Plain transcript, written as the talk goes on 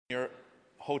Your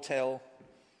hotel.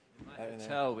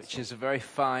 Hotel, which is a very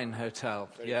fine hotel.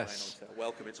 Yes. Fine hotel.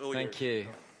 Welcome. It's all Thank yours. you.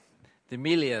 The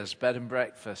Amelia's Bed and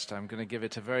Breakfast. I'm going to give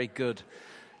it a very good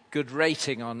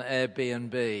rating on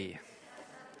Airbnb.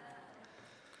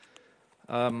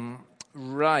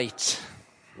 Right.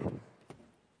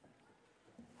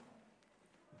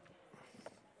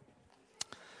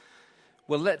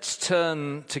 Well, let's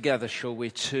turn together, shall we,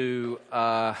 to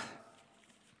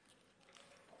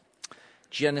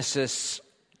Genesis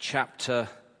chapter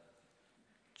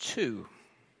 2.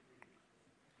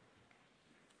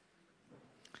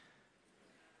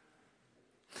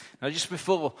 Now, just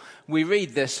before we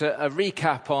read this, a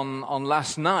recap on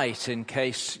last night, in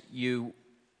case you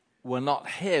were not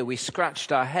here. We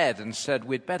scratched our head and said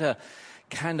we'd better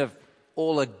kind of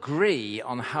all agree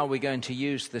on how we're going to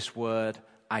use this word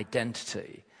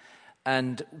identity.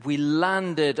 And we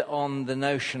landed on the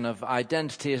notion of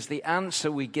identity as the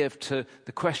answer we give to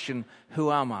the question,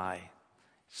 who am I?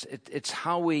 It's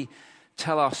how we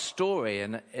tell our story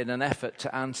in an effort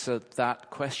to answer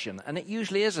that question. And it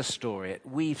usually is a story. It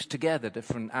weaves together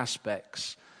different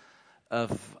aspects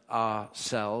of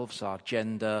ourselves, our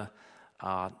gender,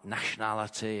 our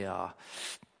nationality, our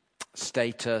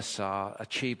status, our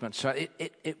achievements. So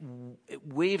it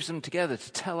weaves them together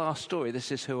to tell our story.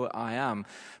 This is who I am.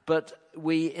 But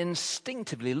we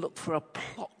instinctively look for a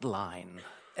plot line,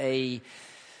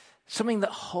 something that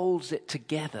holds it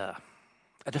together,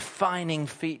 a defining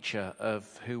feature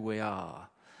of who we are.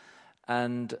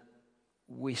 And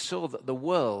we saw that the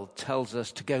world tells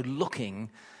us to go looking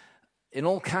in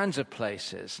all kinds of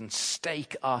places and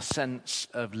stake our sense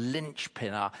of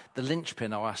linchpin, the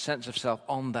linchpin or our sense of self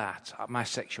on that, my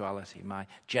sexuality, my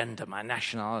gender, my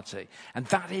nationality. And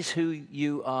that is who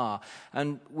you are.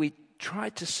 And we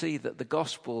tried to see that the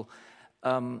gospel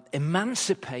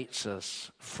emancipates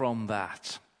us from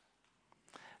that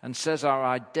and says our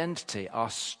identity, our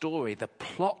story, the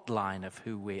plot line of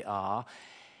who we are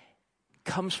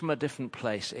comes from a different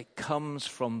place. It comes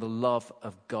from the love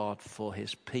of God for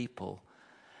his people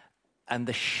and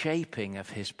the shaping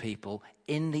of his people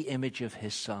in the image of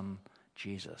his Son,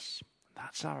 Jesus.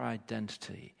 That's our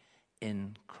identity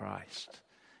in Christ,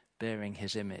 bearing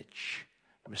his image,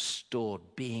 restored,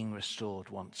 being restored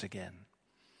once again.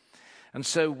 And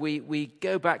so we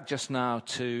go back just now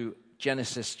to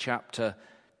Genesis chapter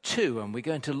 2, and we're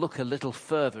going to look a little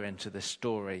further into this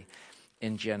story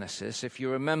in Genesis. If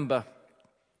you remember,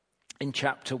 in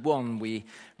chapter 1, we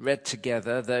read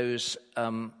together those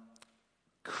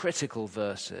critical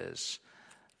verses.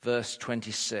 Verse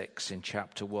 26 in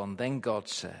chapter 1, then God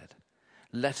said,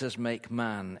 let us make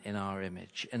man in our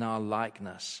image, in our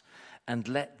likeness, and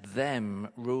let them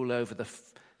rule over the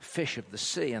fish of the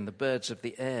sea and the birds of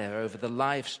the air, over the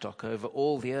livestock, over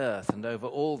all the earth, and over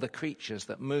all the creatures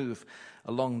that move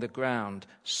along the ground.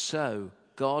 So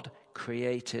God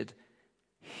created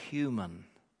human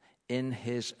in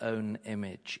his own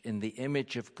image. In the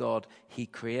image of God, he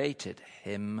created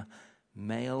him,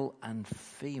 male and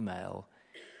female,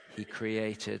 he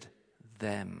created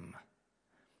them.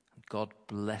 God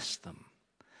blessed them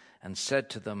and said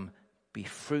to them, be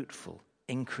fruitful,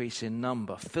 increase in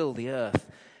number, fill the earth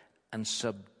and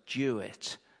subdue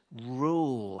it.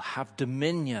 Rule, have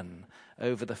dominion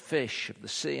over the fish of the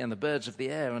sea and the birds of the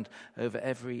air and over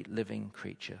every living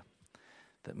creature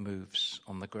that moves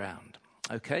on the ground.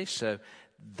 Okay, so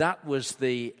that was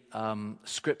the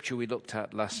scripture we looked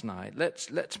at last night.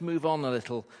 Let's move on a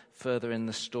little further in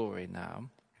the story now.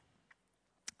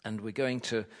 And we're going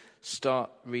to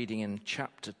start reading in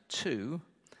chapter 2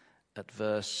 at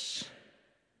verse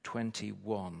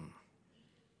 21.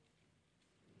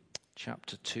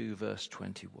 Chapter 2, verse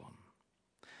 21.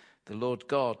 The Lord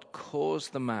God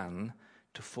caused the man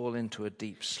to fall into a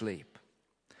deep sleep.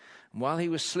 And while he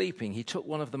was sleeping, he took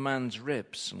one of the man's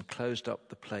ribs and closed up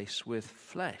the place with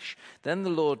flesh. Then the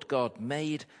Lord God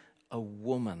made a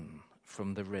woman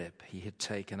from the rib he had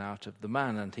taken out of the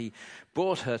man, and he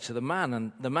brought her to the man.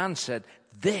 And the man said,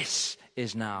 this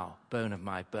is now bone of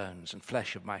my bones and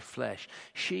flesh of my flesh.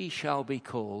 She shall be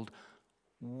called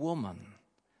woman,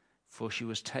 for she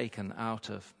was taken out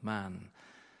of man.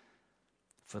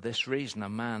 For this reason, a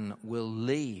man will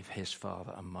leave his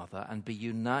father and mother and be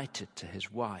united to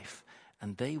his wife,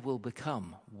 and they will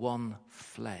become one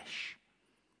flesh.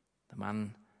 The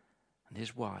man and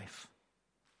his wife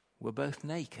were both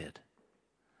naked,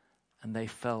 and they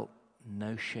felt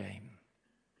no shame.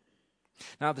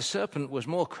 Now the serpent was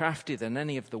more crafty than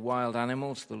any of the wild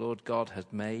animals the Lord God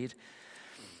had made.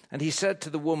 And he said to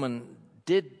the woman,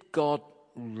 did God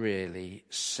really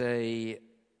say,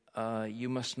 you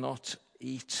must not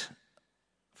eat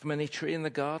from any tree in the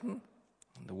garden?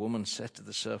 The woman said to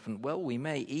the serpent, "Well, we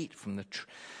may eat from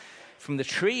the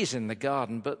trees in the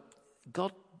garden, but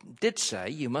God did say,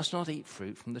 you must not eat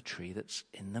fruit from the tree that's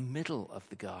in the middle of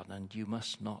the garden, and you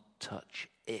must not touch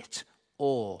it,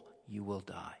 or you will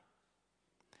die."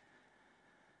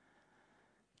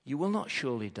 "You will not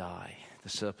surely die," the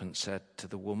serpent said to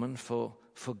the woman, for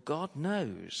God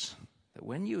knows that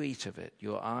when you eat of it,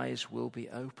 your eyes will be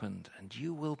opened, and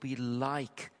you will be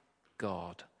like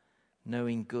God,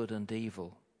 knowing good and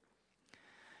evil.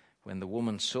 When the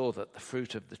woman saw that the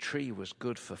fruit of the tree was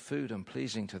good for food and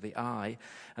pleasing to the eye,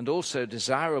 and also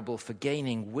desirable for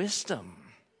gaining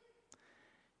wisdom,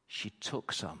 she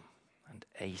took some and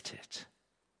ate it.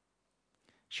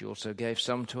 She also gave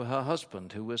some to her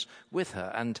husband who was with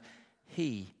her, and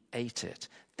he ate it.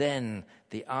 Then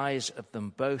the eyes of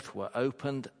them both were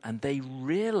opened, and they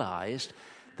realized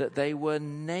that they were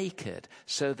naked.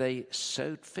 So they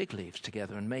sewed fig leaves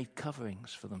together and made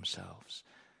coverings for themselves.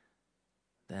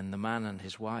 Then the man and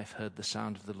his wife heard the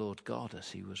sound of the Lord God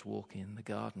as he was walking in the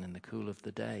garden in the cool of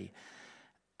the day,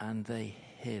 and they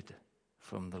hid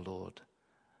from the Lord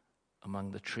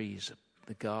among the trees of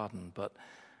the garden. But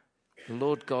the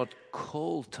Lord God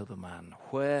called to the man,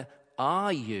 "Where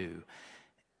are you?"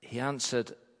 He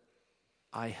answered,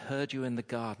 "I heard you in the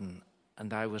garden,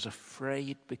 and I was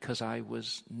afraid because I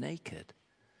was naked.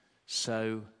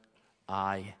 So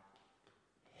I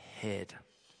hid."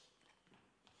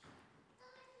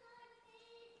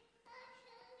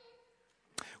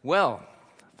 Well,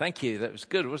 thank you. That was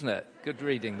good, wasn't it? Good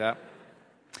reading that.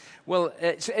 Well,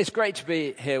 it's great to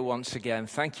be here once again.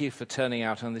 Thank you for turning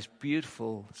out on this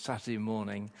beautiful Saturday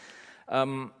morning.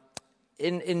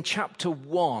 In chapter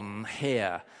 1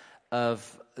 here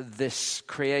of this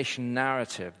creation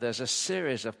narrative, there's a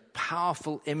series of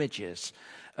powerful images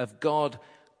of God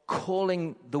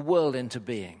calling the world into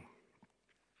being,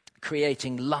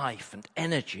 creating life and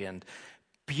energy and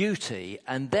beauty,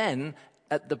 and then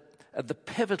at the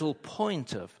pivotal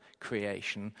point of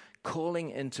creation, calling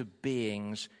into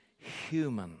beings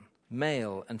human,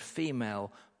 male and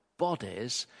female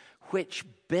bodies, which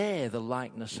bear the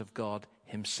likeness of God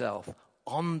himself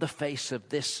on the face of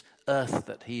this earth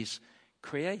that he's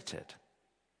created.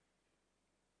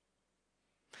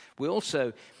 We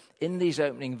also, in these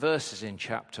opening verses in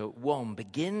chapter 1,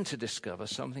 begin to discover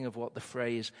something of what the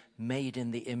phrase "made in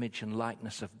the image and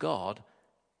likeness of God"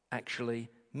 actually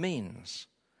means.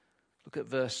 Look at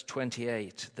verse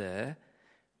 28 there.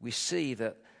 We see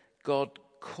that God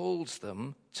calls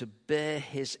them to bear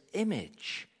his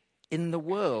image in the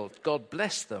world. God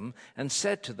blessed them and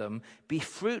said to them, "Be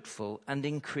fruitful and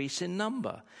increase in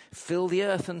number. Fill the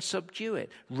earth and subdue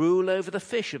it. Rule over the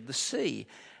fish of the sea.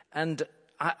 And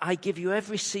I give you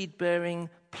every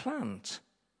seed-bearing plant."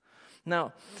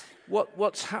 Now,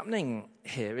 what's happening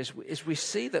here is we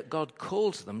see that God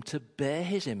calls them to bear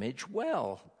his image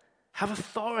well, have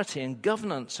authority and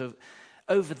governance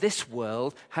over this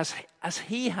world as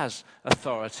he has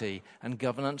authority and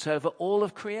governance over all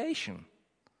of creation.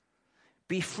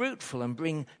 Be fruitful and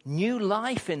bring new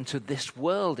life into this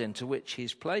world into which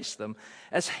he's placed them,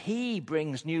 as he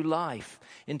brings new life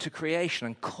into creation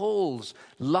and calls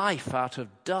life out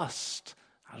of dust,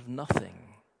 out of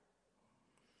nothing.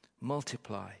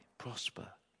 Multiply,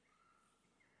 prosper.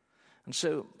 And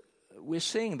so we're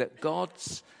seeing that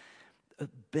God's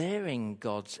bearing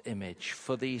God's image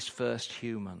for these first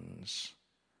humans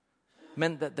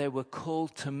meant that they were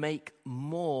called to make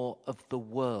more of the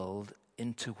world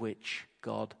into which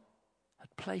God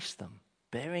had placed them.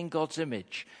 Bearing God's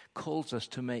image calls us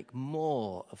to make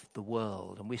more of the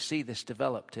world. And we see this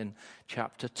developed in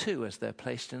chapter 2 as they're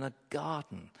placed in a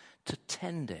garden to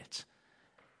tend it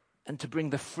and to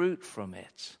bring the fruit from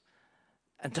it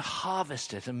and to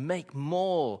harvest it and make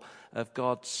more of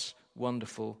God's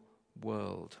wonderful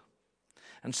world.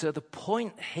 And so the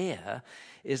point here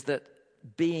is that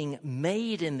being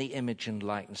made in the image and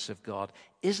likeness of God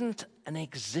isn't an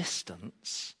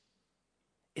existence,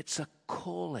 it's a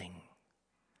calling.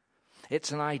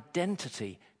 It's an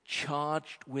identity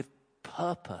charged with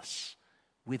purpose,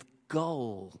 with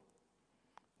goal,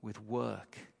 with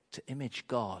work, to image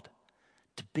God,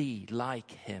 to be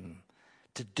like him,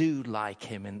 to do like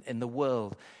him in the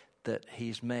world that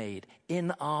he's made,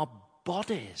 in our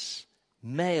bodies,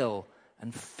 male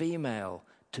and female,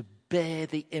 to bear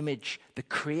the image, the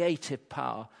creative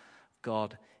power of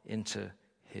God into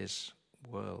his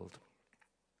world.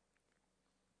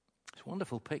 It's a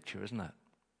wonderful picture, isn't it?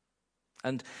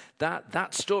 And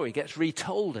that story gets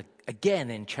retold again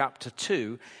in chapter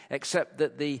 2, except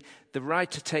that the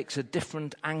writer takes a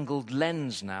different angled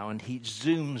lens now and he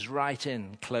zooms right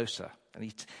in closer And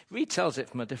he retells it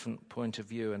from a different point of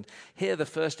view. And here the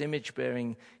first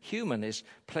image-bearing human is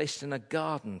placed in a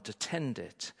garden to tend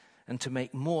it and to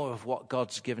make more of what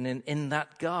God's given in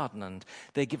that garden. And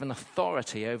they're given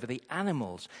authority over the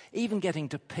animals, even getting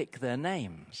to pick their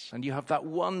names. And you have that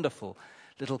wonderful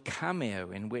little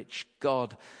cameo in which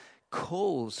God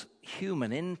calls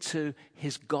human into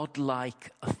his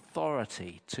godlike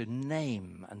authority to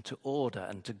name and to order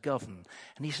and to govern.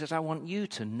 And he says, I want you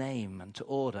to name and to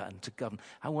order and to govern.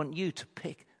 I want you to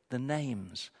pick the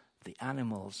names of the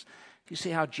animals. You see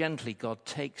how gently God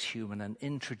takes human and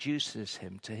introduces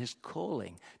him to his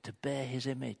calling to bear his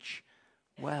image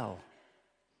well.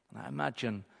 And I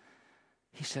imagine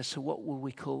he says, so what will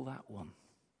we call that one?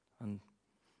 And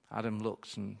Adam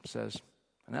looks and says,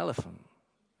 an elephant.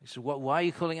 He said, why are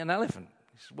you calling it an elephant?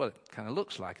 He said, well, it kind of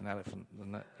looks like an elephant,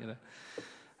 doesn't it? You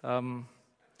know?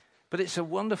 But it's a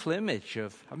wonderful image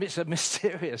it's a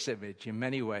mysterious image in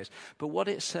many ways. But what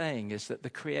it's saying is that the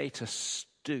Creator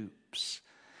stoops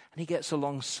and he gets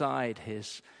alongside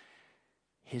his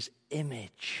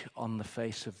image on the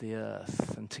face of the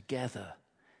earth. And together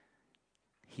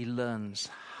he learns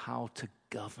how to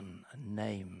govern and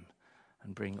name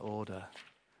and bring order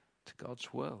to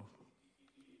God's world.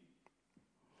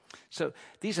 So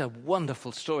these are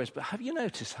wonderful stories, but have you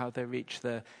noticed how they reach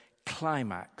their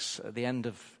climax at the end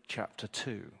of chapter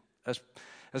 2?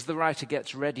 As the writer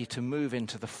gets ready to move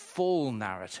into the fall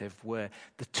narrative where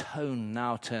the tone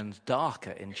now turns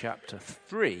darker in chapter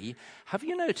 3, have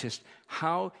you noticed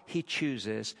how he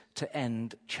chooses to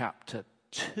end chapter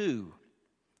 2?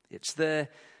 It's there.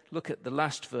 Look at the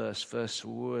last verse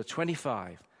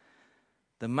 25.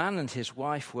 The man and his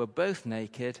wife were both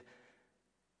naked,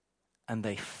 and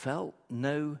they felt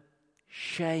no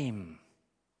shame.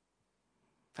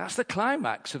 That's the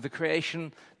climax of the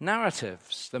creation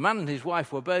narratives. The man and his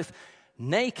wife were both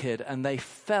naked, and they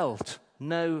felt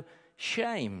no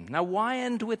shame. Now, why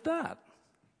end with that?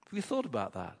 Have you thought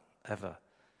about that ever?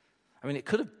 I mean, it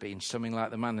could have been something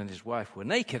like the man and his wife were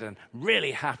naked and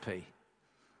really happy.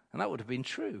 And that would have been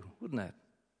true, wouldn't it?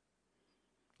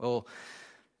 Or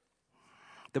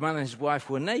the man and his wife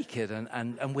were naked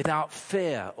and without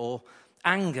fear or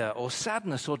anger or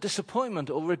sadness or disappointment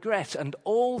or regret, and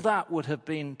all that would have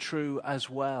been true as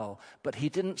well. But he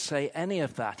didn't say any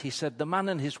of that. He said the man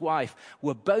and his wife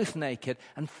were both naked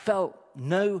and felt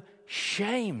no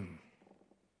shame.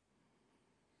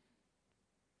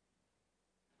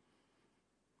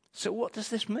 So what does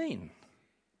this mean?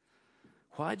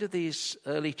 Why do these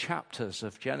early chapters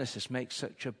of Genesis make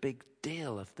such a big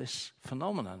deal of this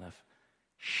phenomenon of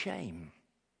shame?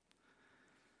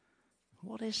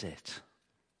 What is it?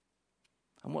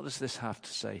 And what does this have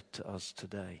to say to us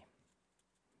today?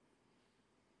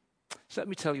 So let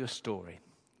me tell you a story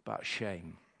about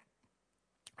shame.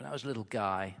 When I was a little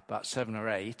guy, about 7 or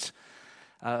 8,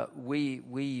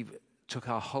 we took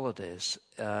our holidays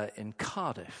in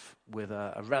Cardiff with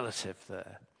a relative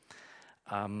there.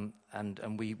 And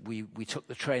we took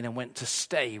the train and went to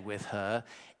stay with her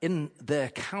in their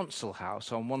council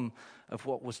house on one of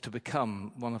what was to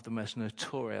become one of the most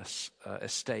notorious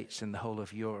estates in the whole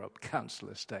of Europe, council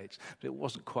estates. But it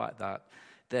wasn't quite that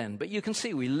then. But you can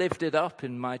see we lived it up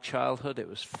in my childhood. It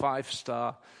was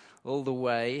 5-star all the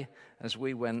way as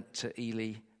we went to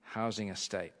Ely Housing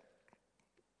Estate.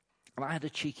 And I had a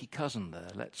cheeky cousin there.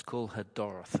 Let's call her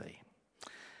Dorothy.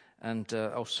 And,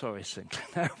 sorry,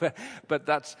 Sinclair.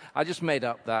 but I just made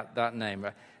up that name,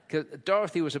 right? Because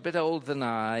Dorothy was a bit older than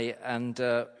I, and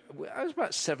I was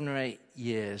about 7 or 8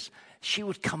 years. She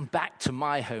would come back to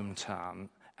my hometown,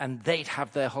 and they'd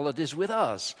have their holidays with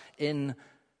us in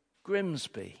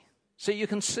Grimsby. So you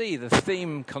can see the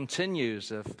theme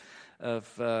continues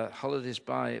of holidays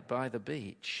by the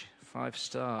beach,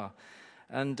 5-star.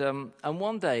 And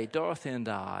one day, Dorothy and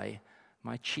I,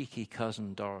 my cheeky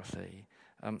cousin Dorothy,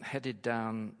 headed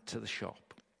down to the shop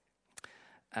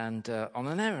and on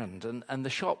an errand. And the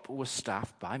shop was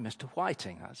staffed by Mr.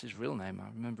 Whiting. That's his real name. I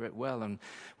remember it well. And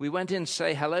we went in to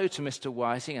say hello to Mr.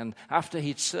 Whiting. And after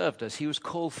he'd served us, he was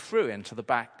called through into the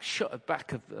back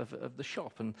of the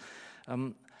shop.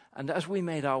 And as we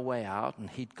made our way out and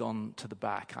he'd gone to the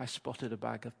back, I spotted a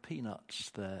bag of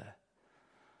peanuts there.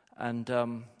 And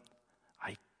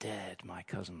I dared my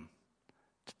cousin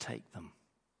to take them,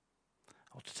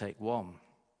 or to take one.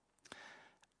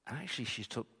 And actually she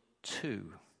took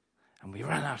 2, and we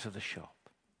ran out of the shop.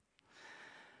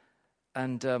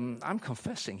 And I'm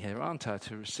confessing here, aren't I,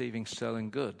 to receiving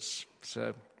stolen goods.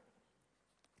 So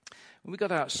when we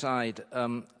got outside,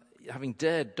 having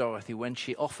dared Dorothy when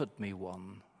she offered me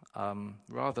one,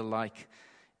 rather like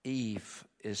Eve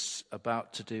is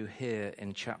about to do here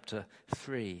in chapter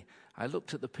 3, I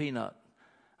looked at the peanut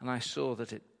and I saw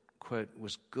that it, quote,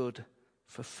 was good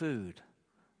for food,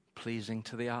 pleasing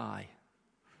to the eye.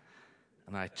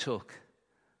 And I took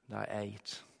and I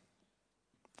ate.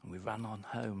 And we ran on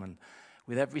home, and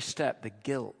with every step, the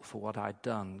guilt for what I'd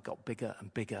done got bigger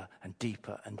and bigger and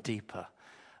deeper,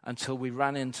 until we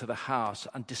ran into the house,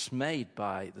 and dismayed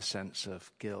by the sense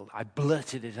of guilt, I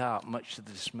blurted it out, much to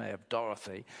the dismay of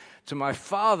Dorothy, to my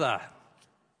father.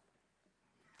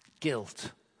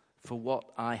 Guilt for what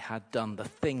I had done, the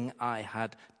thing I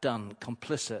had done,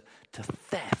 complicit to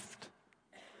theft.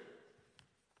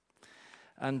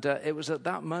 And it was at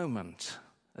that moment,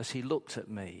 as he looked at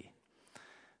me,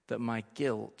 that my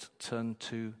guilt turned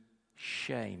to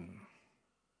shame.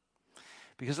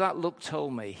 Because that look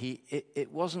told me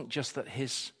it wasn't just that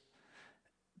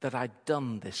I'd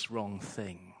done this wrong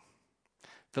thing.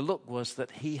 The look was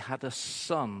that he had a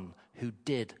son who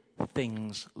did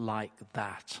things like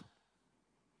that.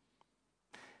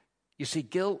 You see,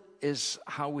 guilt is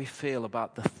how we feel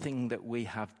about the thing that we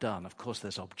have done. Of course,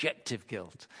 there's objective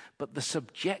guilt, but the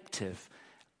subjective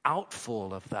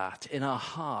outfall of that in our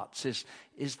hearts is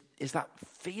that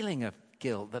feeling of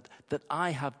guilt that I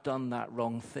have done that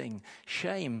wrong thing.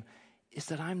 Shame is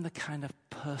that I'm the kind of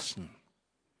person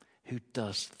who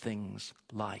does things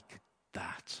like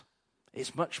that.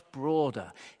 It's much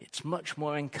broader. It's much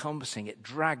more encompassing. It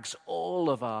drags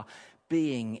all of our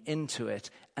being into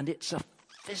it, and it's a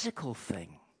physical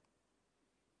thing.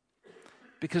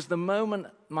 Because the moment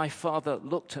my father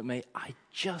looked at me, I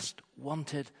just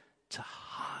wanted to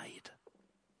hide.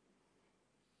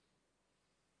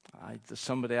 There's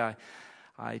somebody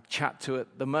I chat to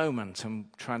at the moment. I'm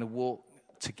trying to walk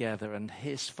together, and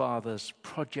his father's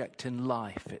project in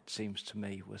life, it seems to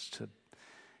me, was to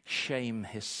shame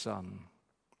his son.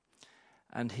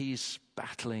 And he's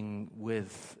battling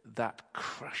with that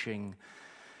crushing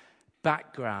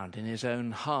background in his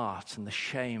own heart and the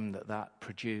shame that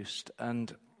produced.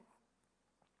 And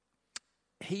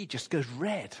he just goes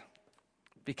red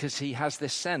because he has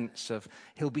this sense of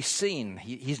he'll be seen.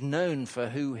 He's known for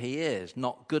who he is,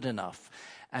 not good enough.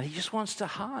 And he just wants to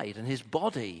hide, and his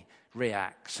body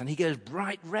reacts, and he goes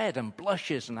bright red and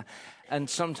blushes, and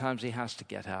sometimes he has to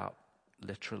get out,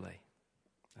 literally.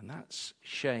 And that's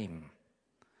shame.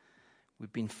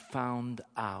 We've been found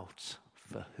out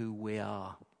for who we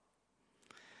are.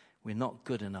 We're not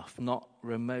good enough, not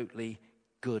remotely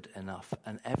good enough.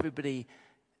 And everybody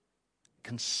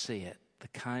can see it, the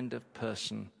kind of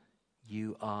person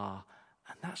you are.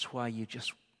 And that's why you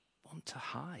just want to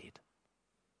hide.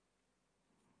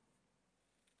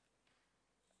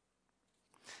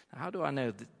 Now, how do I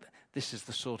know that this is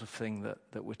the sort of thing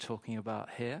that we're talking about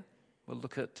here? Well,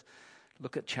 look at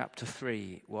chapter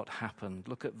 3, what happened.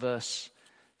 Look at verse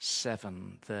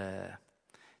 7 there.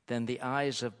 Then the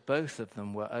eyes of both of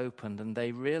them were opened, and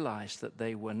they realized that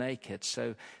they were naked.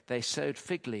 So they sewed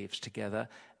fig leaves together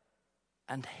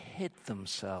and hid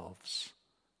themselves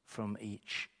from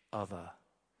each other.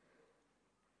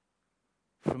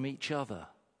 From each other.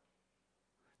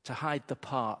 To hide the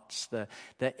parts, their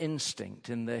instinct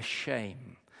in their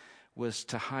shame was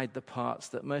to hide the parts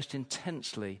that most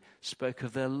intensely spoke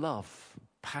of their love,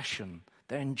 passion,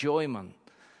 their enjoyment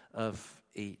of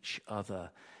each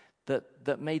other.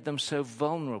 That made them so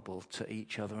vulnerable to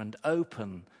each other and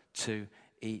open to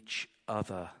each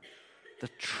other. The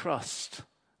trust,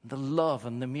 the love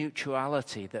and the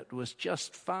mutuality that was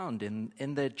just found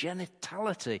in their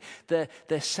genitality,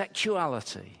 their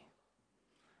sexuality.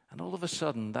 And all of a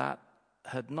sudden that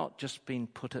had not just been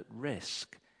put at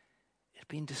risk, it had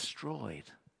been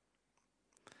destroyed.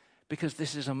 Because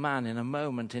this is a man in a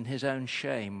moment in his own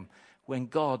shame. When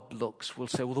God looks, will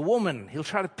say, well, the woman, he'll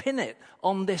try to pin it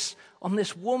on this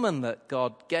woman that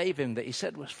God gave him, that he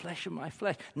said was flesh of my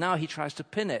flesh. Now he tries to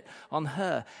pin it on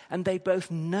her. And they both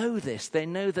know this. They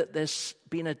know that there's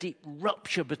been a deep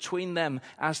rupture between them,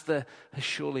 as there has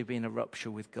surely been a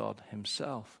rupture with God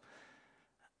himself.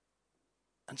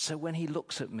 And so when he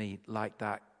looks at me like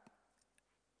that,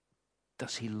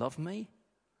 does he love me?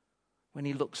 When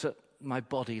he looks at my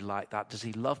body like that, does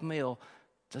he love me, or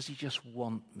does he just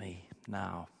want me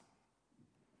now?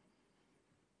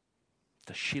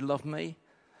 Does she love me?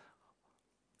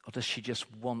 Or does she just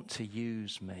want to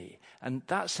use me? And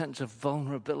that sense of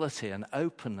vulnerability and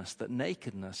openness that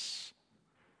nakedness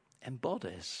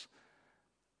embodies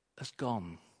has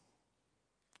gone.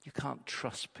 You can't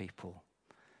trust people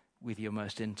with your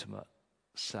most intimate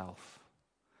self.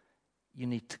 You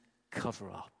need to cover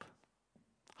up,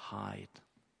 hide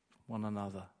one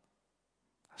another.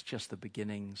 That's just the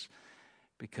beginnings,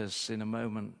 because in a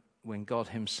moment when God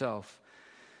himself,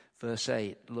 verse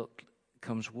 8,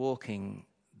 comes walking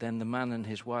Then the man and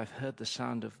his wife heard the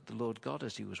sound of the Lord God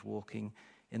as he was walking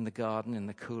in the garden in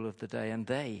the cool of the day, and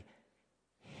they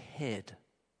hid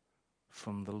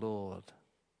from the Lord.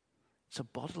 It's a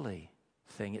bodily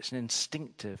thing. It's an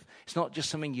instinctive. It's not just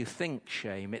something you think,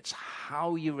 shame. It's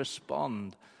how you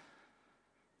respond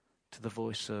to the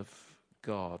voice of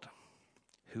God,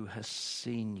 who has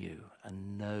seen you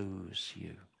and knows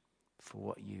you for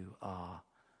what you are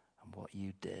and what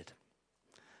you did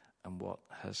and what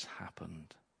has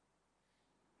happened.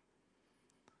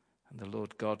 And the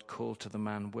Lord God called to the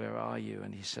man, "Where are you?"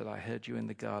 And he said, "I heard you in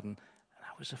the garden, and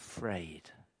I was afraid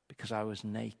because I was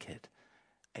naked,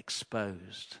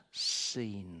 exposed,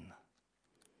 seen.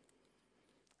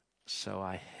 So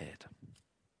I hid."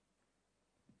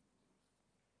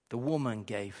 "The woman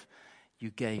you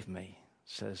gave me,"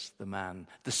 says the man.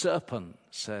 "The serpent,"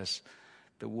 says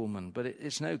the woman. But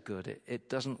it's no good. It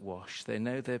doesn't wash. They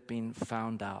know they've been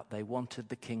found out. They wanted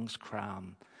the king's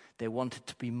crown. They wanted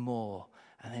to be more.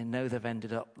 And they know they've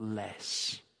ended up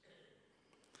less.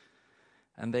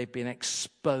 And they've been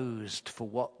exposed for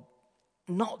what,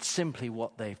 not simply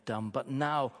what they've done, but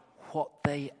now what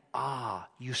they are.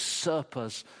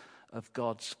 Usurpers of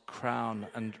God's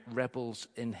crown and rebels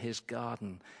in his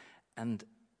garden. And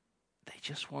they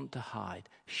just want to hide.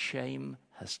 Shame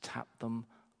has tapped them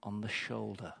on the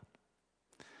shoulder.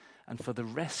 And for the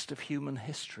rest of human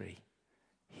history,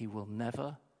 he will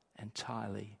never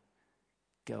entirely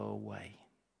go away.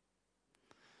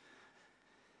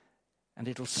 And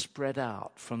it'll spread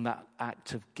out from that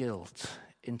act of guilt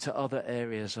into other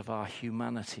areas of our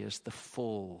humanity as the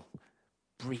fall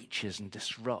breaches and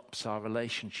disrupts our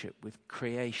relationship with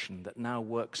creation that now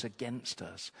works against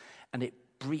us. And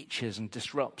it breaches and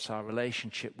disrupts our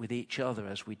relationship with each other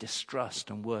as we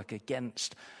distrust and work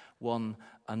against one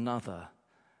another.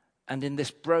 And in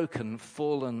this broken,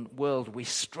 fallen world, we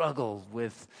struggle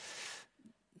with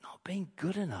not being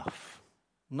good enough,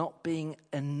 not being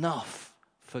enough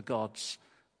for God's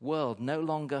world, no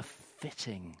longer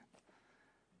fitting,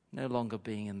 no longer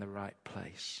being in the right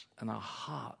place. And our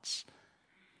hearts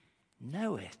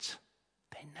know it.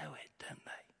 They know it, don't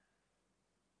they?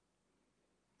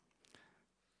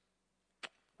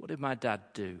 What did my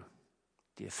dad do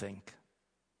you think?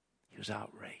 He was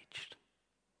outraged.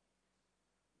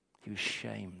 He was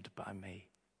shamed by me.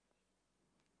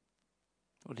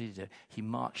 What did he do? He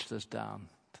marched us down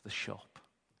to the shop.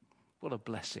 What a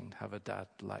blessing to have a dad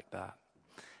like that.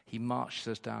 He marched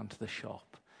us down to the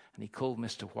shop and he called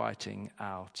Mr. Whiting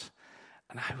out.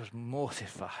 And I was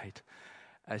mortified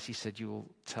as he said, "You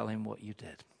will tell him what you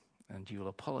did and you will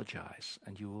apologize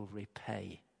and you will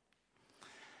repay."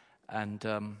 And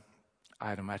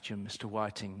I'd imagine Mr.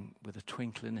 Whiting, with a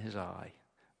twinkle in his eye,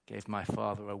 gave my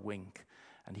father a wink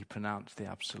and he pronounced the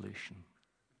absolution.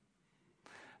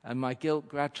 And my guilt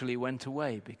gradually went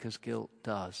away, because guilt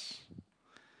does.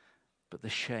 But the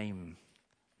shame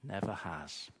never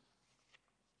has.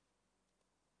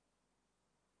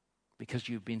 Because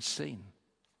you've been seen.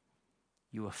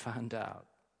 You were found out.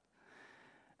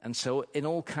 And so in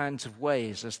all kinds of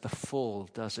ways, as the fall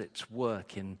does its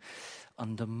work in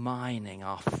undermining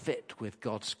our fit with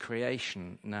God's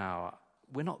creation now,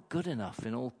 we're not good enough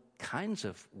in all kinds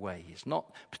of ways,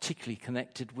 not particularly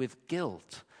connected with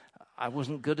guilt. I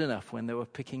wasn't good enough when they were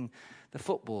picking the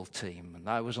football team, and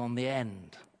I was on the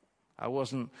end. I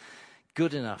wasn't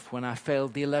good enough when I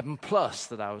failed the 11 plus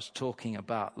that I was talking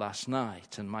about last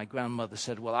night. And my grandmother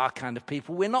said, "Well, our kind of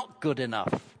people, we're not good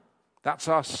enough. That's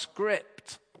our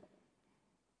script."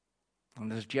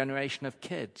 And there's a generation of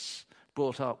kids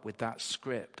brought up with that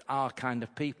script. Our kind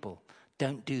of people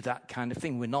don't do that kind of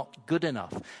thing. We're not good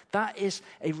enough. That is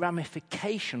a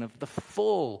ramification of the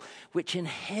fall, which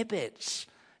inhibits,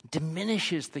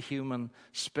 diminishes the human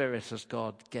spirit as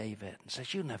God gave it, and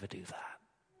says, "You never do that."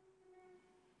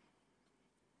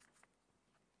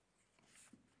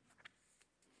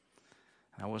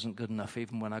 I wasn't good enough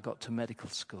even when I got to medical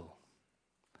school.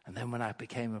 And then when I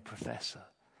became a professor.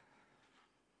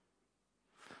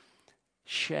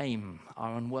 Shame,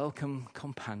 our unwelcome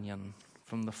companion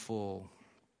from the fall.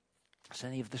 Does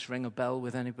any of this ring a bell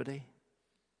with anybody?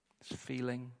 This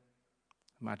feeling?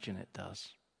 Imagine it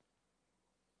does.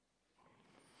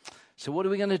 So what are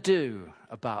we going to do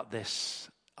about this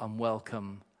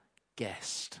unwelcome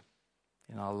guest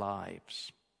in our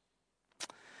lives?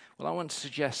 Well, I want to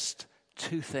suggest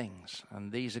two things,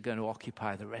 and these are going to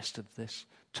occupy the rest of this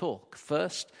talk.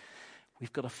 First,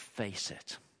 we've got to face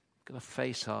it. We've got to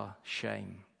face our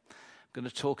shame. I'm going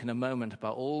to talk in a moment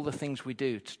about all the things we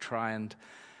do to try and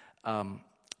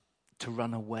to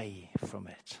run away from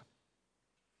it,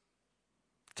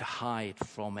 to hide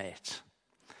from it.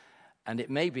 And it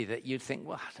may be that you'd think,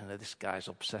 well, I don't know, this guy's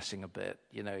obsessing a bit.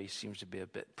 He seems to be a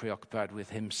bit preoccupied with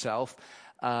himself.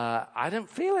 I don't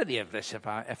feel any of this,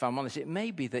 if I'm honest. It may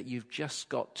be that you've just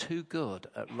got too good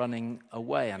at running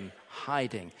away and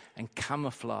hiding and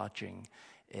camouflaging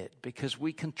it, because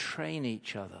we can train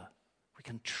each other. We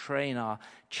can train our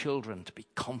children to be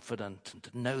confident and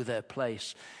to know their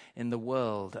place in the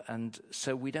world. And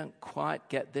so we don't quite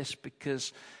get this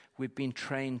because we've been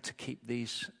trained to keep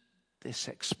this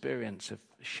experience of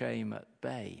shame at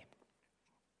bay.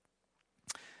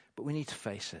 But we need to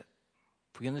face it.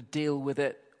 If we're going to deal with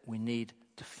it, we need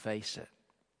to face it.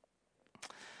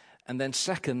 And then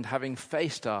second, having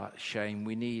faced our shame,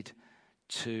 we need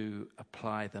to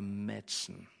apply the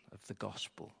medicine of the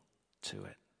gospel to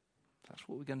it. That's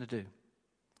what we're going to do.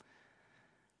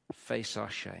 Face our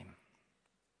shame.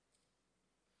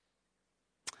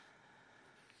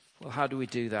 Well, how do we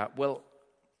do that? Well,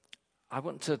 I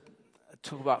want to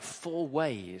talk about 4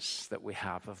 ways that we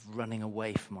have of running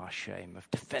away from our shame,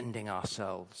 of defending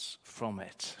ourselves from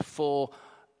it. 4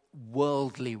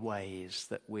 worldly ways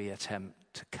that we attempt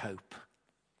to cope.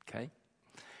 Okay?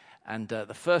 And the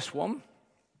first one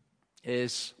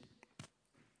is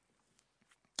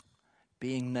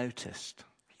being noticed.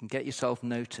 You can get yourself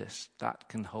noticed. That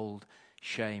can hold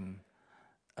shame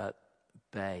at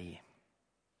bay.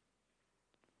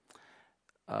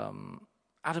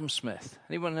 Adam Smith.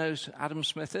 Anyone knows who Adam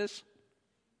Smith is?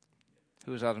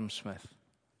 Who was Adam Smith?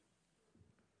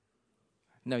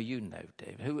 No, you know,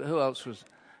 David. Who else was?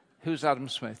 Who's Adam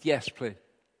Smith? Yes, please.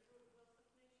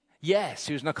 Yes,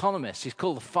 he was an economist. He's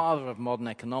called the father of modern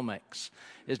economics,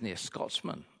 isn't he? A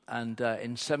Scotsman. And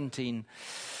in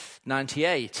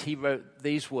 1798, he wrote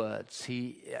these words.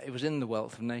 It was in The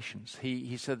Wealth of Nations.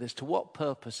 He said this: "To what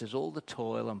purpose is all the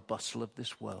toil and bustle of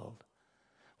this world?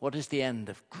 What is the end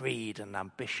of greed and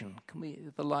ambition?"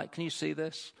 Can you see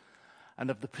this?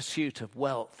 "And of the pursuit of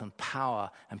wealth and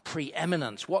power and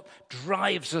preeminence. What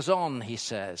drives us on," he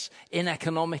says, "in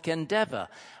economic endeavor?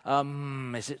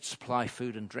 Is it supply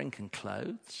food and drink and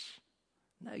clothes?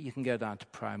 No, you can go down to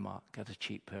Primark, get a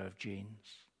cheap pair of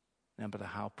jeans, no matter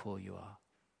how poor you are."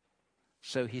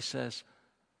 So he says,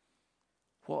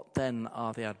 what then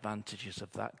are the advantages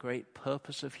of that great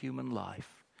purpose of human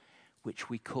life, which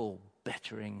we call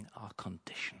bettering our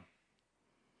condition?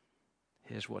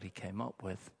 Here's what he came up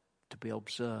with: to be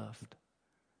observed,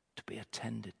 to be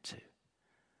attended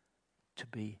to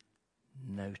be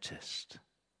noticed.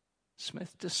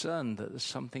 Smith discerned that there's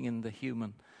something in the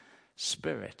human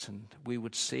spirit, and we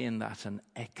would see in that an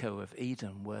echo of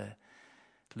Eden, where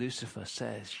Lucifer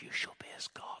says, "You shall be as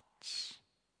gods.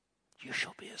 You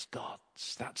shall be as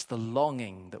gods." That's the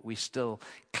longing that we still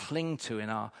cling to in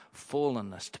our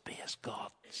fallenness, to be as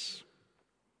gods,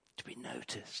 to be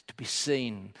noticed, to be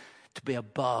seen, to be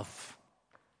above.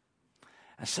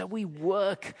 And so we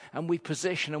work and we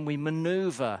position and we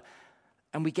maneuver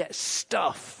and we get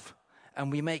stuff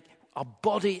and we make our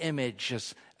body image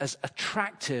as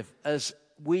attractive as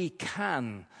we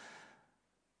can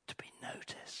to be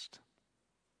noticed.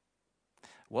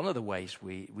 One of the ways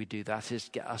we do that is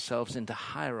get ourselves into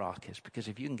hierarchies, because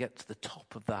if you can get to the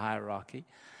top of the hierarchy,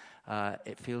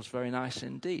 it feels very nice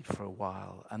indeed for a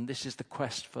while. And this is the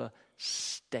quest for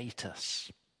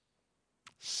status.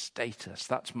 Status.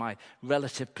 That's my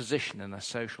relative position in a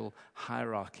social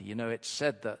hierarchy. You know, it's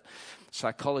said that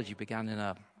psychology began in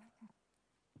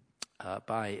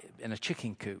a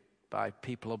chicken coop, by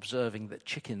people observing that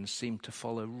chickens seem to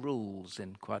follow rules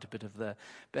in quite a bit of their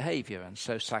behavior. And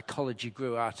so psychology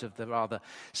grew out of the rather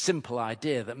simple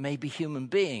idea that maybe human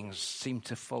beings seem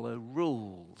to follow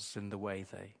rules in the way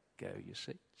they go, you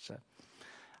see. So,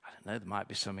 I don't know, there might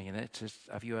be something in it.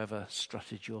 Have you ever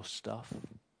strutted your stuff?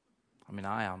 I mean,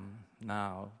 I am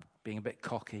now, being a bit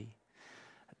cocky.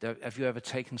 Have you ever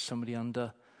taken somebody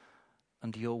under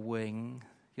your wing?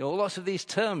 You know, lots of these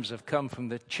terms have come from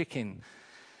the chicken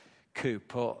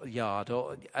coop or yard.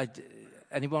 Or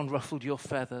anyone ruffled your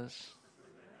feathers?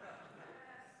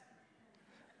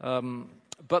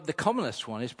 But the commonest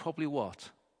one is probably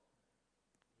what?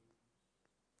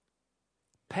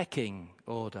 Pecking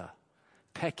order.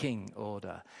 Pecking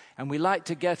order. And we like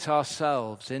to get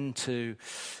ourselves into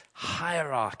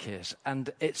hierarchies, and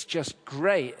it's just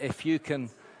great if you can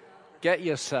get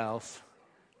yourself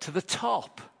to the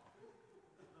top.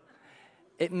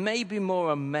 It may be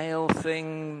more a male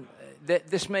thing.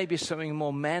 This may be something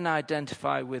more men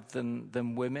identify with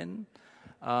than women,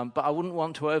 but I wouldn't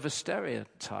want to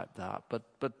over-stereotype that.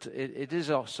 But it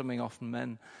is something often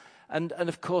men. And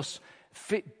of course,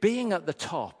 being at the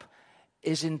top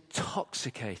is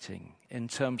intoxicating in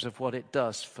terms of what it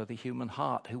does for the human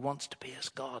heart, who wants to be as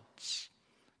gods,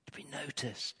 to to be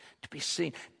noticed, to be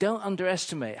seen. Don't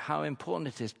underestimate how important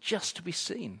it is just to be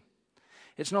seen.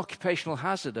 It's an occupational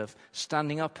hazard of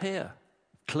standing up here.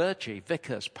 Clergy,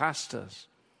 vicars, pastors.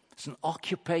 It's an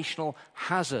occupational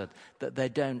hazard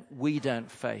that we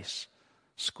don't face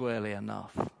squarely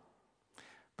enough.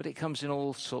 But it comes in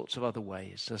all sorts of other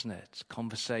ways, doesn't it? It's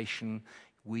conversation,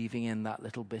 weaving in that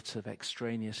little bit of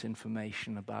extraneous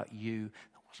information about you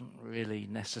that wasn't really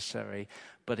necessary,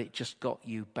 but it just got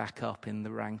you back up in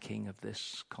the ranking of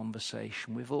this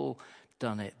conversation. We've all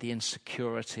done it. The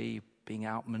insecurity, being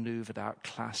outmaneuvered,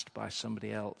 outclassed by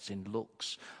somebody else in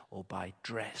looks or by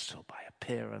dress or by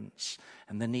appearance,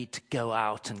 and the need to go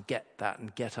out and get that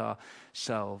and get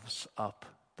ourselves up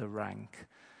the rank.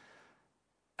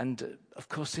 And of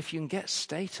course, if you can get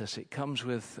status, it comes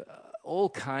with all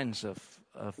kinds of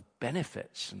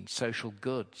benefits and social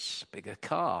goods: bigger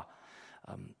car,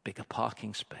 bigger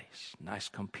parking space, nice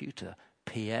computer,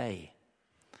 PA.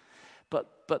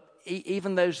 But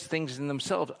even those things in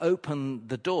themselves open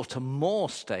the door to more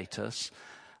status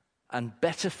and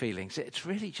better feelings. It's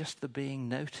really just the being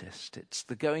noticed. It's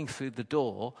the going through the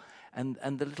door and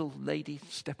the little lady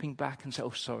stepping back and say, "Oh,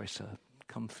 sorry, sir,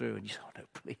 come through." And you say, "Oh, no,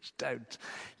 please don't.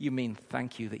 You mean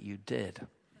thank you that you did."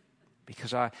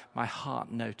 Because my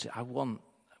heart noted,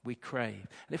 we crave.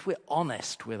 And if we're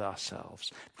honest with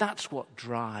ourselves, that's what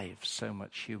drives so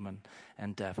much human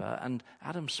endeavor. And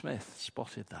Adam Smith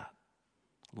spotted that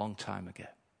a long time ago.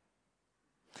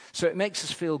 So it makes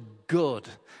us feel good.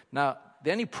 Now,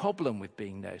 the only problem with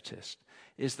being noticed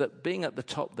is that being at the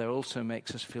top there also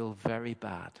makes us feel very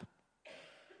bad.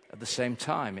 At the same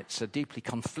time, it's a deeply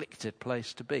conflicted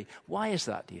place to be. Why is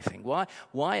that, do you think?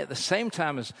 Why at the same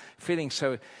time as feeling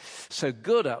so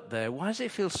good up there, why does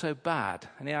it feel so bad?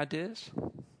 Any ideas?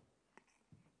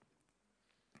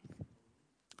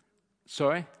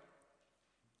 Sorry?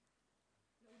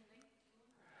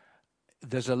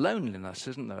 There's a loneliness,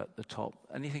 isn't there, at the top?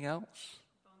 Anything else?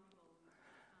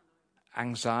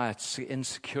 Anxiety,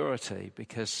 insecurity,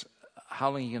 because how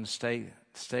long are you going to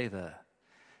stay there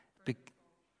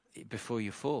before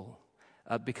you fall?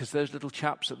 Because those little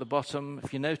chaps at the bottom,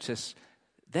 if you notice,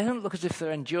 they don't look as if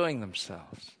they're enjoying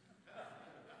themselves.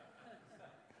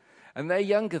 And they're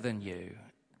younger than you.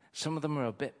 Some of them are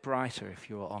a bit brighter, if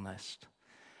you're honest.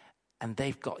 And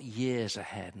they've got years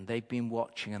ahead, and they've been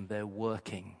watching, and they're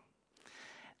working.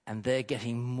 And they're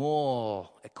getting more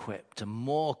equipped and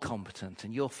more competent,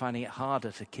 and you're finding it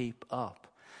harder to keep up.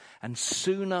 And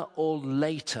sooner or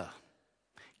later,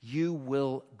 you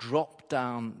will drop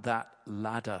down that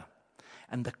ladder.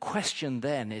 And the question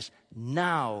then is,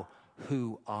 now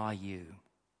who are you?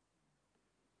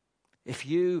 If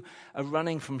you are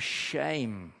running from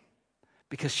shame,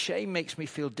 because shame makes me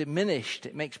feel diminished,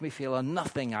 it makes me feel a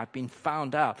nothing, I've been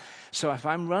found out. So if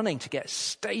I'm running to get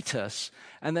status,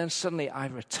 and then suddenly I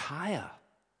retire,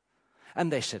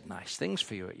 and they said nice things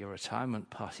for you at your retirement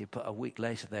party, but a week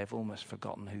later they've almost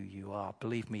forgotten who you are.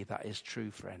 Believe me, that is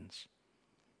true, friends.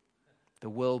 The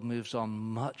world moves on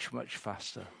much, much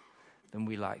faster than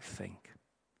we like to think.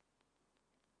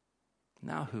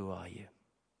 Now who are you?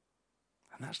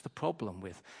 And that's the problem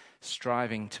with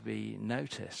striving to be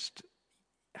noticed.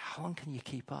 How long can you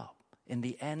keep up? In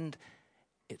the end,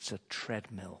 it's a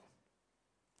treadmill.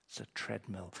 It's a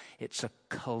treadmill. It's a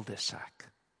cul-de-sac.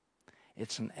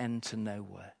 It's an end to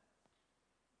nowhere.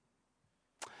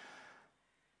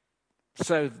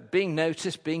 So being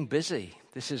noticed, being busy,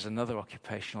 this is another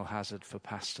occupational hazard for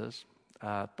pastors,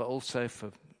 but also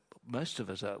for most of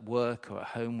us at work or at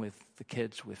home with the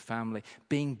kids, with family.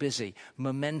 Being busy.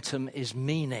 Momentum is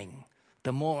meaning.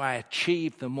 The more I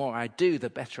achieve, the more I do, the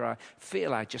better I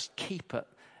feel. I just keep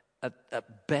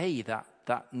at bay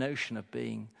that notion of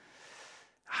being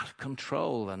out of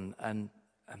control and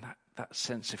that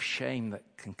sense of shame that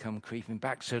can come creeping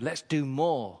back. So let's do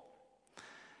more.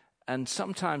 And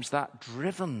sometimes that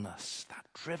drivenness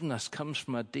comes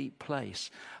from a deep place.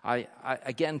 I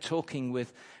again, talking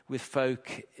with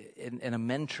folk in a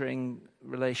mentoring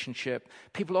relationship,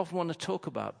 people often want to talk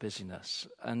about busyness.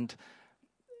 And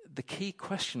the key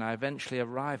question I eventually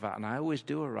arrive at, and I always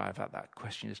do arrive at that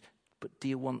question, is, but do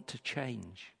you want to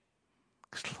change?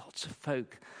 Because lots of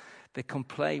folk,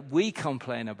 we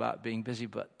complain about being busy,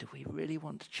 but do we really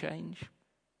want to change?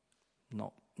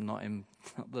 Not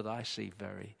that I see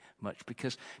very much,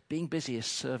 because being busy is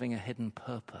serving a hidden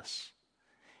purpose.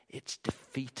 It's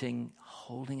defeating,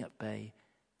 holding at bay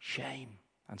shame.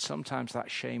 And sometimes that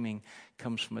shaming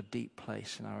comes from a deep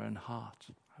place in our own heart.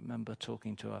 I remember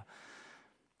talking to a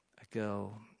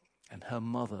girl, and her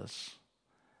mother's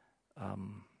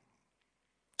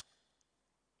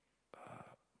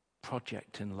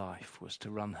project in life was to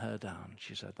run her down.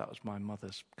 She said that was my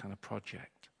mother's kind of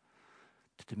project,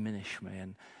 to diminish me.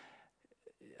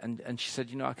 And she said,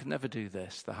 I could never do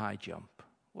this, the high jump.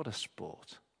 What a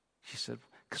sport. She said,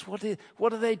 because what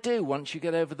do they do once you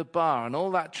get over the bar and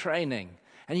all that training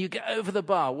and you get over the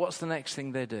bar? What's the next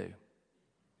thing they do?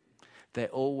 They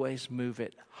always move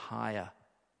it higher.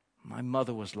 My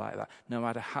mother was like that. No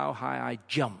matter how high I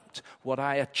jumped, what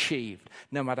I achieved,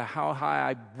 no matter how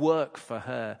high I worked for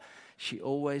her, she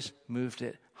always moved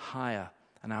it higher.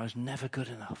 And I was never good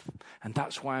enough. And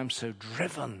that's why I'm so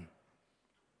driven.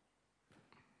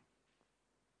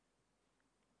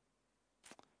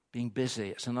 Being busy,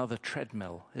 it's another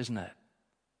treadmill, isn't it?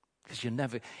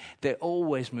 Because they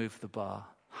always move the bar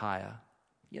higher.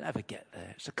 You never get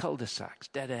there. It's a cul-de-sac, it's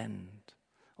dead end.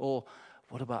 Or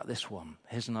what about this one?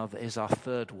 Here's our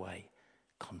third way.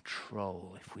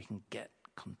 Control. If we can get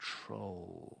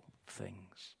control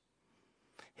things.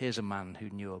 Here's a man who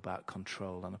knew about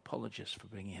control, and apologies for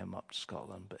bringing him up to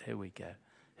Scotland, but here we go.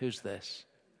 Who's this?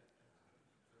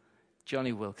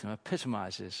 Johnny Wilkinson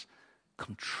epitomizes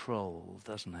control,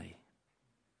 doesn't he?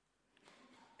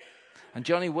 And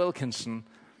Johnny Wilkinson,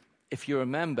 if you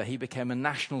remember, he became a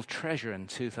national treasure in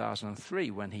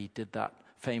 2003 when he did that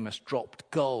famous dropped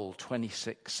goal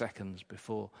 26 seconds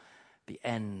before the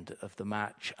end of the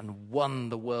match and won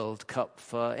the World Cup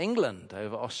for England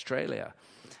over Australia.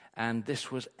 And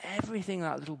this was everything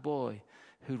that little boy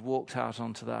who'd walked out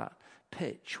onto that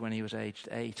pitch when he was aged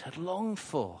 8 had longed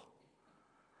for.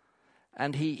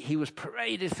 And he was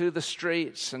paraded through the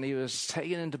streets, and he was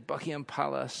taken into Buckingham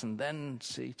Palace and then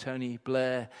see Tony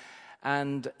Blair.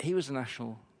 And he was a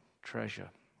national treasure.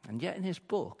 And yet in his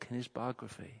book, in his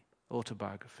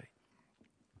autobiography,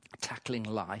 Tackling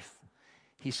Life,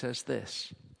 he says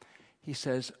this. He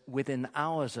says, within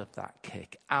hours of that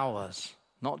kick, hours,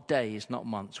 not days, not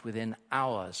months, within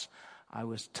hours, I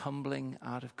was tumbling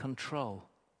out of control.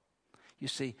 You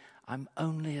see, I'm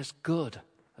only as good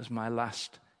as my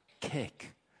last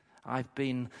kick. I've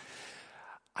been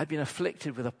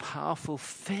afflicted with a powerful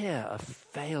fear of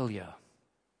failure.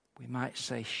 We might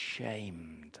say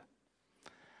shamed.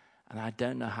 And I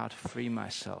don't know how to free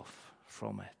myself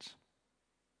from it.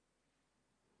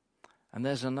 And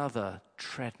there's another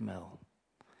treadmill,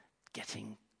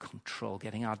 getting control,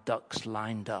 getting our ducks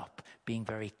lined up, being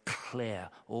very clear,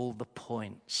 all the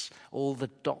points, all the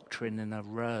doctrine in a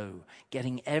row,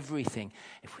 getting everything.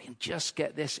 If we can just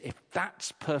get this, if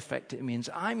that's perfect, it means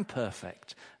I'm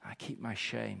perfect. I keep my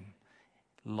shame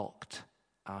locked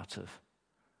out of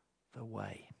the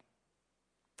way.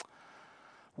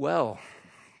 Well,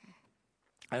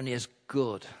 only as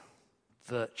good,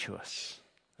 virtuous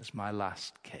as my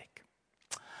last kick.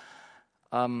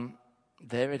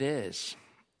 There it is.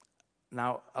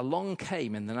 Now, along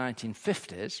came in the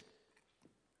 1950s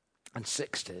and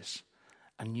 60s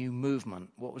a new movement.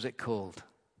 What was it called?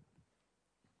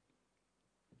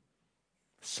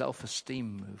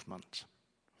 Self-esteem movement.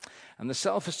 And the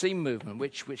self-esteem movement,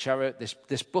 which I wrote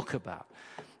this book about,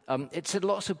 it said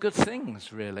lots of good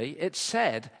things, really. It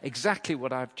said exactly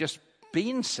what I've just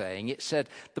been saying. It said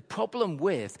the problem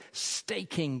with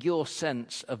staking your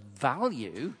sense of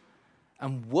value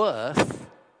and worth,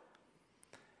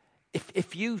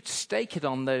 if you stake it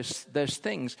on those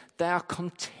things, they are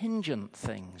contingent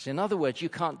things. In other words, you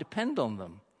can't depend on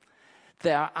them.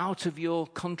 They are out of your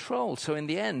control. So in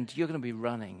the end, you're going to be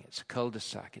running. It's a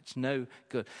cul-de-sac. It's no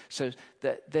good. So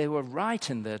they were right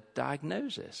in their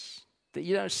diagnosis, that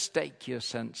you don't stake your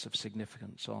sense of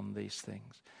significance on these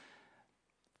things.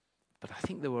 But I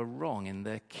think they were wrong in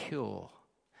their cure.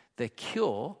 Their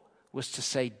cure was to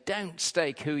say, don't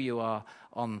stake who you are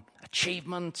on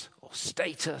achievement or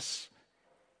status.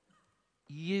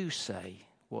 You say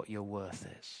what your worth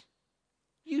is.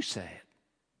 You say it.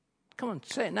 Come on,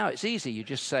 say it now. It's easy. You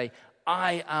just say,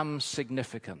 I am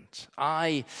significant.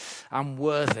 I am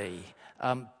worthy.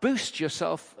 Boost your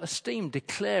self-esteem.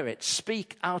 Declare it.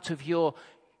 Speak out of your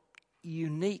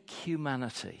unique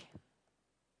humanity.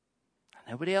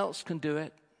 Nobody else can do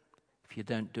it if you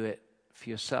don't do it for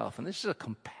yourself. And this is a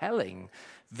compelling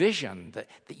vision that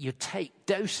you take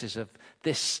doses of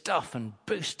this stuff and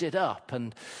boost it up.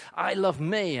 And I love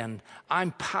me, and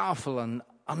I'm powerful and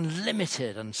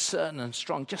unlimited and certain and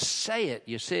strong. Just say it.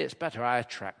 You see, it's better. I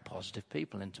attract positive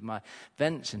people into my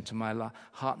vents, into my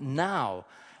heart now.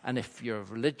 And if you're a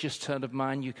religious turn of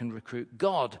mind, you can recruit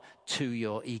God to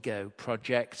your ego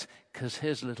project, because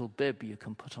here's a little bib you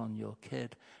can put on your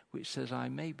kid which says, I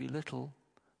may be little,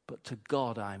 but to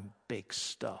God I'm big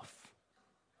stuff.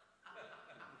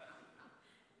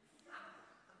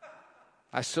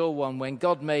 I saw one, when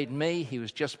God made me, he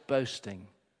was just boasting.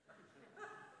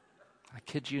 I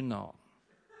kid you not.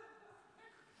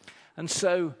 And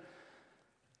so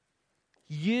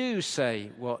you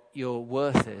say what your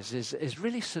worth is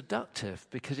really seductive,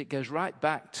 because it goes right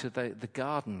back to the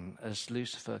garden as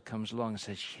Lucifer comes along and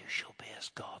says, you shall be as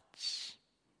gods.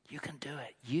 You can do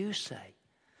it. You say.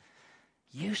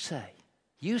 You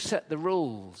set the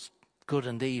rules, good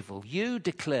and evil. You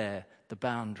declare the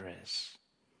boundaries.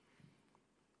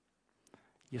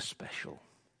 You're special.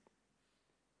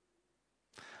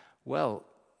 Well,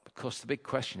 of course, the big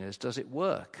question is, does it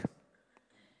work?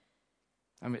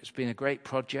 I mean, it's been a great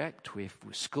project.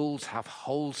 Schools have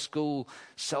whole school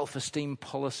self-esteem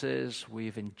policies.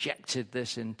 We've injected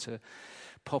this into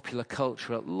popular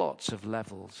culture at lots of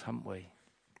levels, haven't we?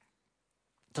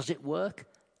 Does it work?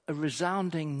 A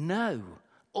resounding no.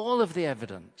 All of the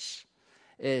evidence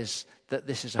is that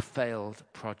this is a failed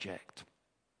project.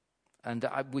 And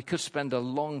we could spend a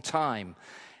long time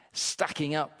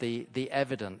stacking up the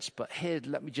evidence, but here,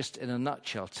 let me just in a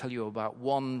nutshell tell you about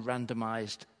one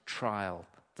randomized trial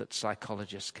that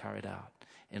psychologists carried out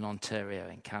in Ontario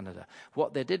in Canada.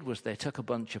 What they did was they took a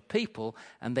bunch of people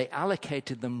and they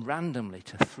allocated them randomly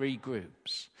to 3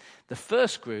 groups. The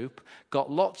first group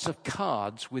got lots of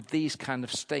cards with these kind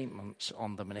of statements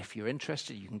on them, and if you're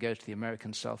interested, you can go to the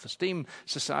American Self-Esteem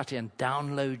Society and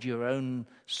download your own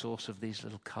source of these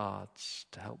little cards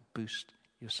to help boost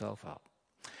yourself up.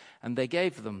 And they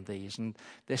gave them these, and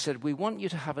they said, we want you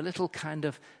to have a little kind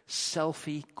of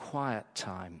selfie quiet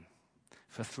time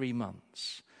for 3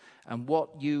 months. And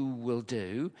what you will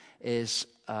do is,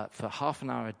 for half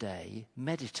an hour a day,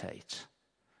 meditate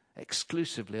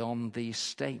exclusively on these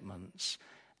statements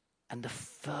and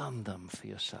affirm them for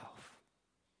yourself.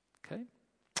 Okay?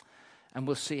 And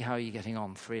we'll see how you're getting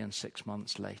on 3 and 6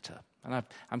 months later. And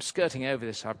I'm skirting over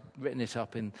this. I've written it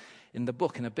up in the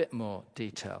book in a bit more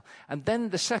detail. And then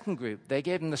the second group, they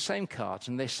gave them the same cards,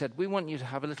 and they said, we want you to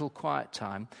have a little quiet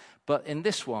time, but in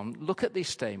this one, look at these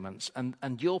statements,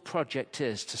 and your project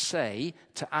is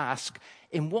to ask,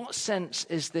 in what sense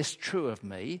is this true of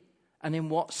me, and in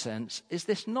what sense is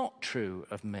this not true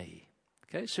of me?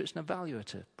 Okay, so it's an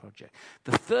evaluative project.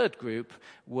 The third group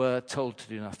were told to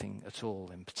do nothing at all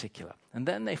in particular. And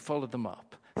then they followed them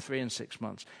up 3 and 6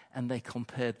 months, and they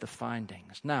compared the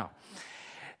findings. Now,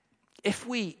 if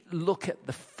we look at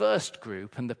the first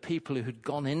group and the people who had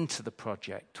gone into the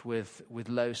project with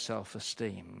low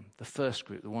self-esteem, the first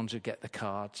group, the ones who get the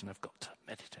cards and have got to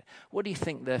meditate, what do you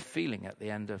think they're feeling at the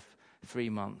end of 3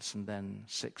 months and then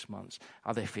 6 months?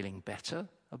 Are they feeling better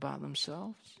about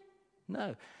themselves?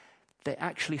 No. They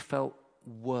actually felt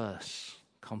worse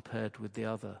compared with the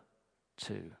other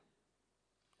 2.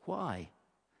 Why?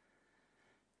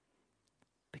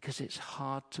 Because it's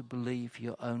hard to believe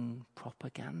your own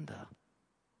propaganda.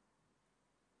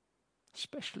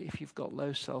 Especially if you've got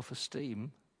low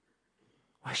self-esteem.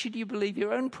 Why should you believe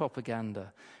your own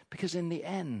propaganda? Because in the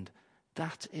end,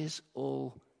 that is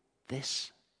all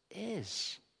this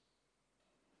is.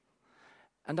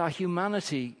 And our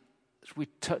humanity, as we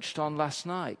touched on last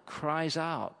night, cries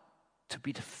out to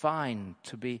be defined,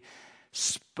 to be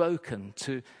spoken,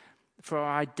 for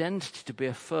our identity to be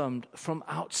affirmed from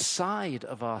outside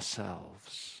of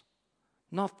ourselves.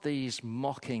 Not these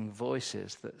mocking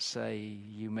voices that say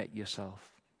you make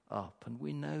yourself up, and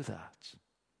we know that.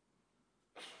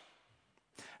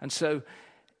 And so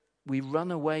we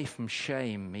run away from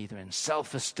shame, either in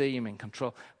self-esteem, in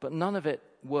control, but none of it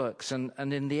works. And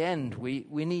in the end, we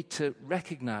need to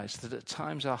recognize that at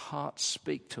times our hearts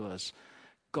speak to us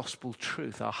gospel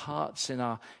truth. Our hearts, in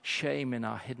our shame, in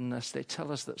our hiddenness, they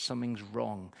tell us that something's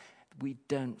wrong. We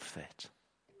don't fit.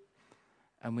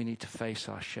 And we need to face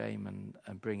our shame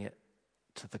and bring it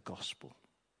to the gospel.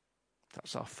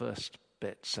 That's our first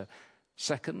bit. So,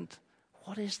 second,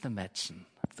 what is the medicine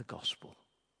of the gospel?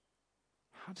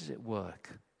 How does it work?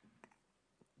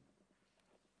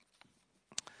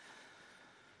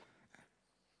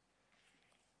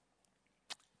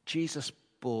 Jesus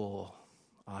bore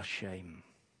our shame.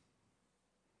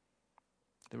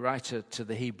 The writer to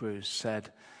the Hebrews said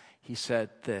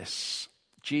this,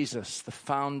 Jesus, the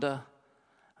founder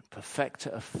and perfecter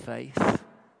of faith,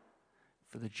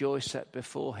 for the joy set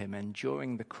before him,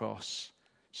 enduring the cross,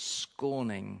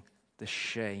 scorning the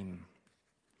shame.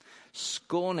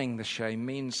 Scorning the shame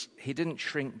means he didn't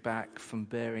shrink back from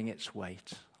bearing its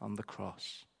weight on the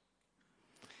cross.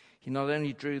 He not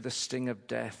only drew the sting of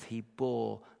death, he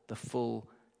bore the full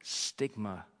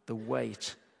stigma, the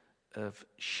weight of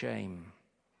shame.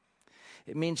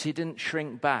 It means he didn't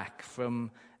shrink back from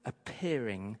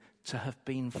appearing to have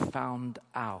been found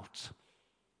out.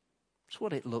 That's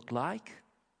what it looked like.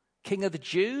 King of the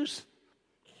Jews,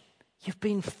 you've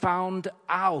been found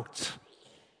out.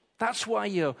 That's why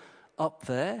you're up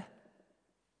there.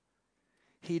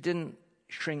 He didn't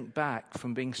shrink back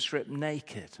from being stripped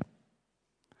naked.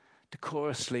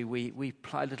 Decorously, we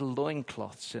apply little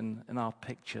loincloths in our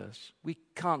pictures. We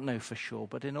can't know for sure,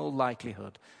 but in all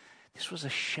likelihood, this was a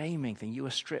shaming thing. You were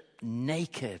stripped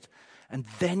naked, and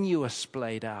then you were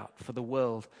splayed out for the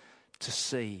world to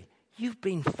see. You've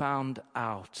been found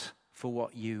out for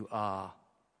what you are.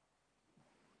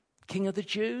 King of the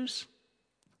Jews?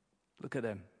 Look at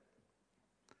him.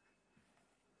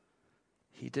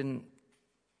 He didn't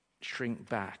shrink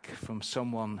back from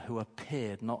someone who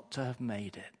appeared not to have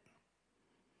made it.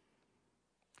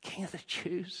 King of the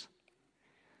Jews.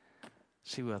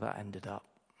 See where that ended up.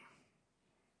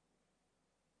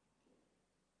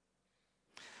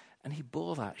 And he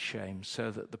bore that shame so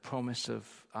that the promise of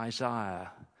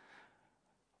Isaiah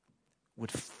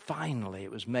would finally,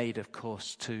 it was made, of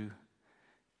course, to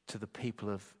the people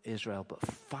of Israel, but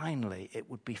finally, it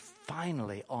would be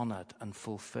finally honored and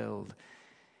fulfilled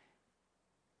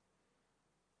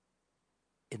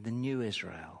in the new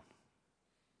Israel.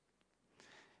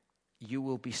 You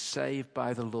will be saved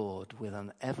by the Lord with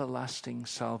an everlasting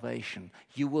salvation.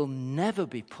 You will never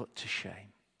be put to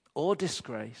shame or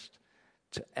disgraced,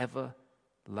 to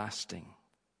everlasting.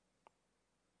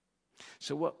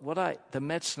 So the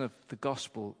medicine of the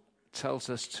gospel tells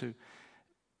us to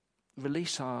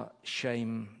release our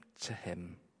shame to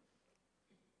him.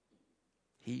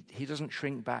 He doesn't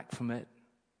shrink back from it.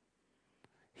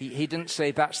 He didn't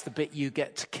say, that's the bit you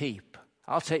get to keep.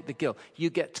 I'll take the guilt. You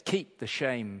get to keep the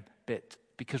shame bit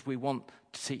because we want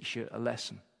to teach you a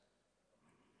lesson.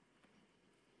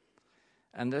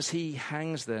 And as he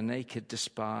hangs there naked,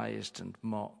 despised and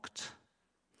mocked,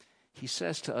 he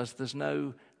says to us, there's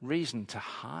no reason to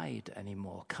hide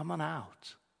anymore. Come on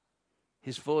out.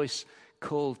 His voice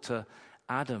called to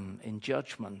Adam in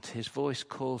judgment. His voice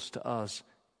calls to us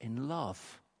in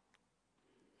love.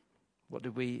 What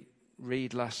did we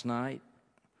read last night?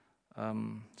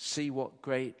 See what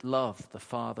great love the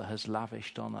Father has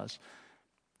lavished on us.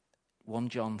 1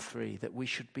 John 3, that we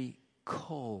should be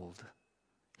called.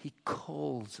 He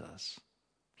calls us.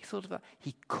 You thought of that?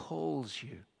 He calls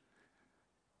you,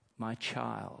 my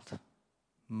child,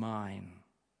 mine.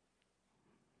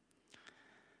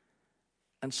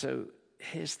 And so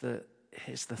here's the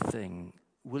thing.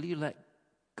 Will you let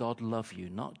God love you,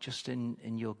 not just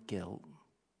in your guilt?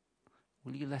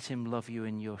 Will you let him love you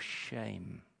in your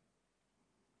shame?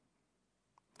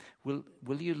 Will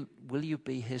you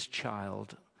be his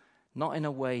child, not in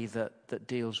a way that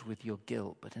deals with your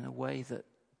guilt, but in a way that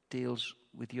deals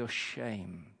with your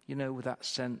shame? You know, with that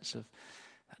sense of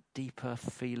that deeper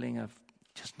feeling of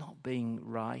just not being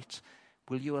right.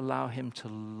 Will you allow him to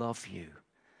love you,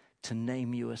 to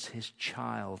name you as his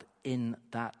child in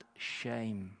that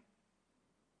shame?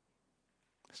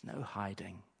 There's no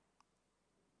hiding.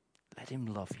 Let him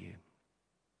love you.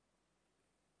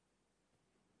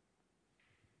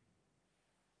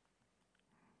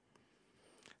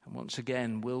 And once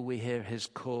again, will we hear his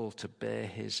call to bear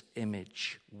his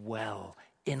image well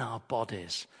in our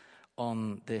bodies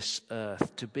on this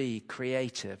earth, to be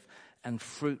creative and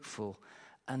fruitful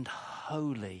and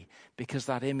holy, because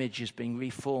that image is being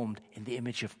reformed in the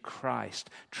image of Christ,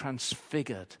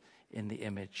 transfigured in the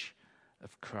image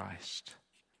of Christ.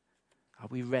 Are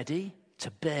we ready to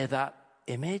bear that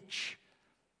image?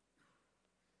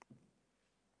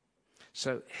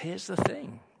 So here's the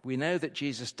thing. We know that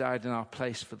Jesus died in our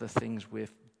place for the things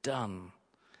we've done.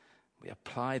 We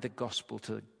apply the gospel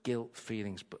to guilt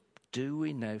feelings, but do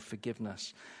we know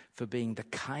forgiveness for being the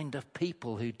kind of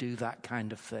people who do that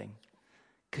kind of thing?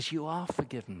 Because you are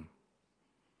forgiven.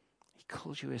 He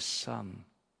calls you his son.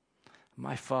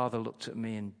 My Father looked at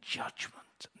me in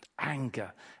judgment and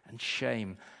anger and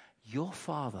shame. Your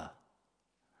Father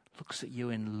looks at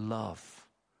you in love,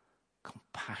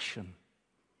 compassion,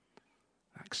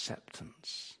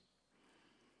 acceptance.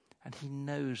 And he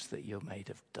knows that you're made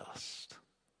of dust.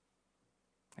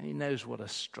 And he knows what a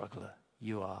struggler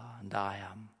you are and I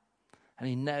am. And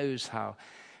he knows how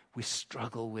we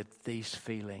struggle with these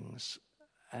feelings.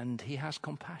 And he has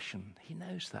compassion. He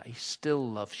knows that. He still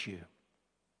loves you.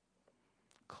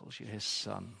 Calls you his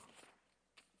son.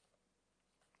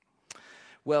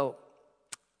 Well,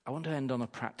 I want to end on a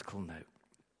practical note.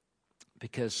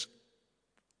 Because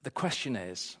the question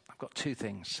is, I've got two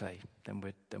things to say, then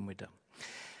we're done.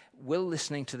 Will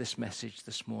listening to this message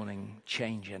this morning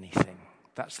change anything?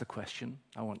 That's the question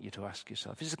I want you to ask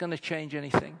yourself. Is it going to change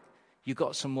anything? You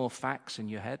got some more facts in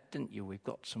your head, didn't you? We've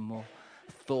got some more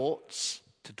thoughts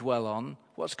to dwell on.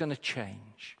 What's going to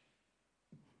change?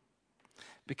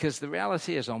 Because the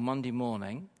reality is, on Monday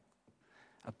morning,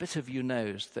 a bit of you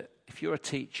knows that if you're a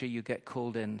teacher, you get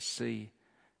called in to see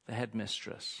the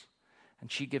headmistress,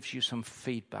 and she gives you some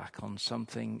feedback on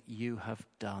something you have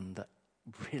done that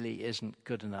really isn't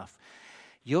good enough.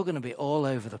 You're going to be all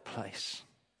over the place.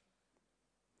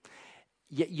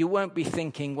 Yet you won't be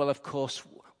thinking, well, of course,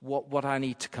 what I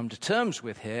need to come to terms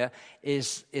with here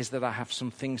is that I have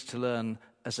some things to learn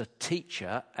as a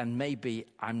teacher, and maybe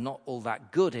I'm not all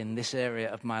that good in this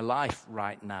area of my life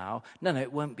right now. No,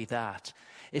 it won't be that.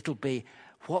 It'll be,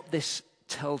 what this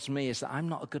tells me is that I'm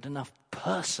not a good enough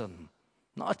person.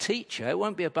 Not a teacher. It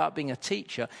won't be about being a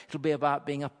teacher. It'll be about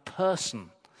being a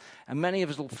person. And many of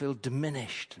us will feel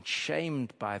diminished and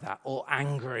shamed by that, or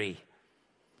angry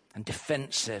and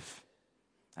defensive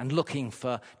and looking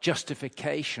for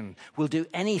justification. We'll do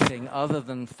anything other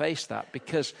than face that,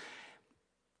 because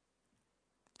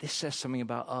this says something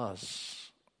about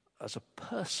us as a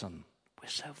person. We're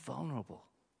so vulnerable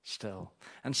still.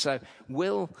 And so,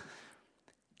 will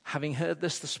having heard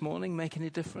this morning make any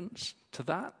difference to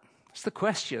that? That's the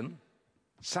question.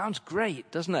 Sounds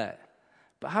great, doesn't it?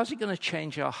 But how's it going to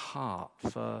change our heart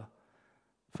for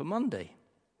Monday?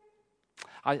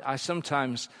 I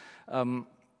sometimes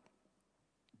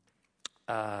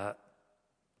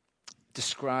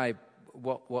describe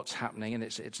what's happening, and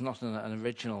it's not an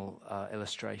original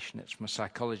illustration. It's from a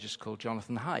psychologist called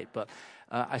Jonathan Haidt. But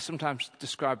I sometimes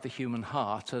describe the human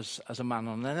heart as a man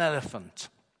on an elephant.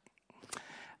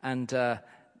 And the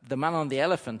man on the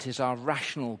elephant is our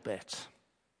rational bit,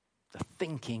 the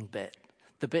thinking bit,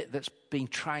 the bit that's been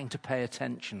trying to pay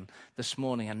attention this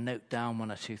morning and note down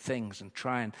one or two things and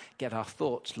try and get our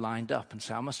thoughts lined up and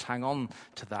say, I must hang on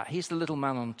to that. He's the little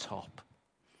man on top.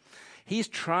 He's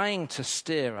trying to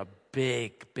steer a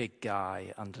big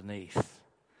guy underneath.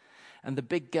 And the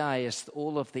big guy is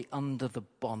all of the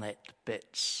under-the-bonnet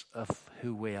bits of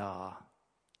who we are,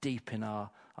 deep in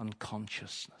our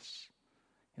unconsciousness.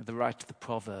 The writer of the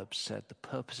Proverbs said, the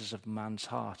purposes of man's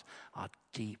heart are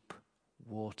deep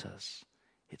waters.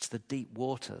 It's the deep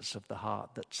waters of the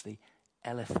heart that's the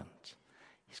elephant.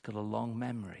 He's got a long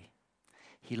memory.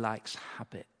 He likes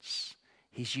habits.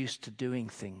 He's used to doing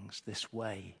things this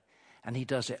way. And he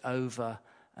does it over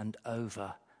and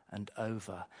over and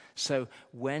over. So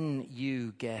when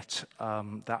you get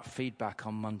that feedback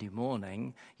on Monday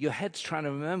morning, your head's trying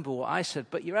to remember what I said,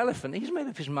 but your elephant, he's made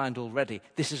up his mind already.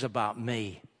 This is about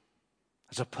me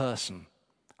as a person.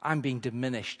 I'm being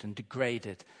diminished and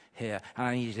degraded here, and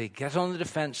I need to get on the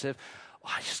defensive.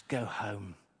 I just go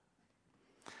home.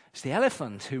 It's the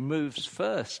elephant who moves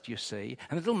first, you see,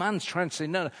 and the little man's trying to say,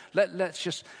 no, let's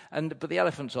just, but the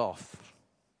elephant's off,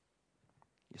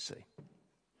 you see.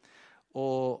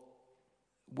 Or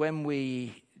when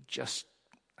we just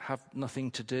have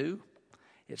nothing to do,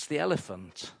 it's the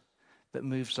elephant that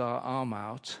moves our arm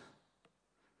out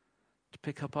to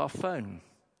pick up our phone.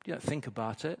 You don't think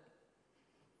about it.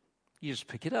 You just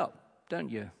pick it up, don't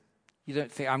you? You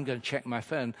don't think, I'm going to check my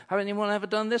phone. Have anyone ever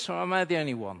done this, or am I the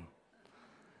only one?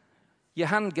 Your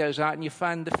hand goes out and you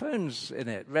find the phone's in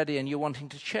it, ready, and you're wanting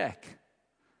to check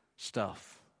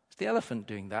stuff. It's the elephant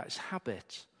doing that. It's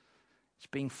habit. It's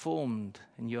being formed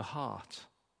in your heart.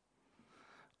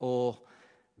 Or,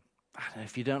 I don't know,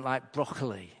 if you don't like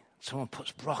broccoli, someone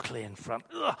puts broccoli in front.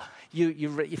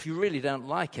 If you really don't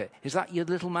like it, is that your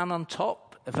little man on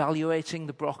top evaluating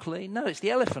the broccoli? No, it's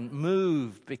the elephant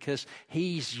moved because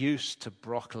he's used to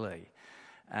broccoli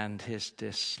and his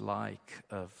dislike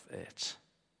of it.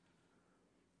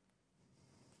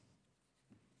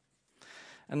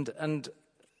 And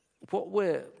what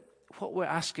we're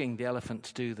asking the elephant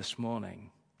to do this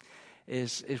morning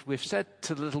is we've said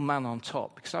to the little man on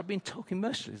top, because I've been talking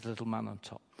mostly to the little man on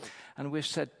top, and we've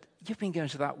said, you've been going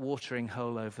to that watering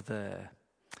hole over there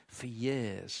for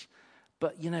years,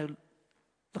 but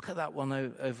look at that one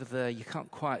over there. You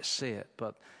can't quite see it,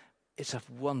 but it's a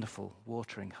wonderful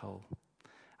watering hole.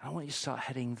 I want you to start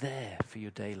heading there for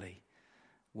your daily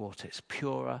water. It's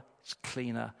purer, it's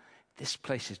cleaner. This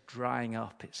place is drying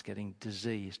up, it's getting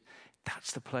diseased.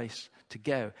 That's the place to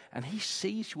go. And he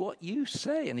sees what you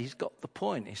say, and he's got the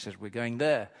point. He says, we're going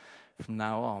there from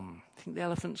now on. Think the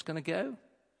elephant's going to go?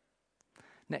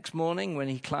 Next morning when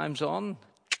he climbs on,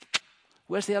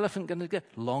 where's the elephant going to go?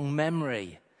 Long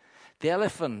memory. The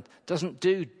elephant doesn't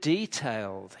do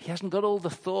detailed. He hasn't got all the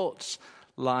thoughts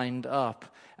lined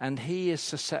up, and he is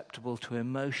susceptible to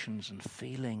emotions and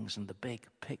feelings and the big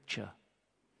picture.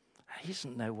 He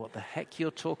doesn't know what the heck you're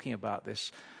talking about,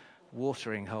 this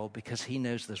watering hole, because he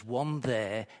knows there's one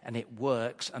there and it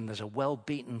works and there's a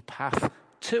well-beaten path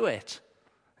to it.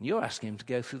 And you're asking him to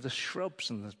go through the shrubs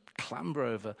and the clamber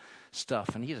over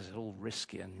stuff, and he does it all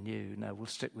risky and new. No, we'll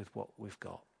stick with what we've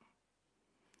got.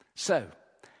 So,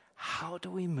 how do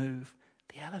we move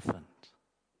the elephant?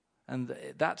 And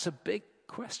that's a big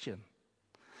question.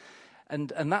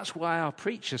 And that's why our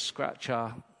preachers scratch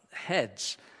our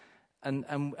heads,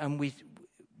 and we,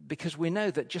 because we know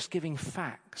that just giving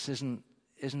facts isn't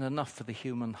enough for the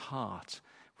human heart.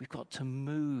 We've got to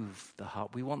move the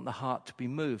heart. We want the heart to be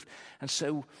moved. And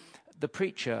so the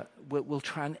preacher will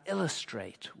try and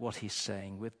illustrate what he's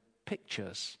saying with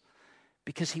pictures,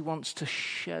 because he wants to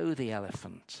show the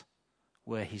elephant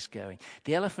where he's going.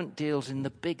 The elephant deals in the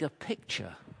bigger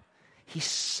picture. He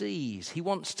sees. He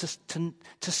wants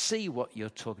to see what you're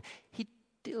talking. He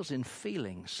deals in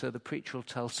feelings, so the preacher will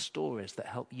tell stories that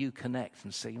help you connect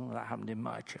and say, that happened in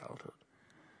my childhood.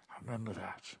 I remember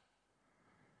that.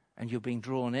 And you're being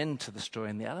drawn into the story,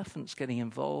 and the elephant's getting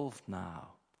involved now.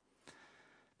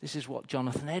 This is what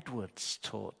Jonathan Edwards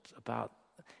taught about.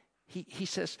 He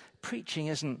says preaching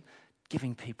isn't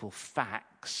giving people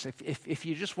facts. If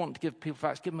you just want to give people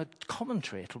facts, give them a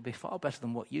commentary. It'll be far better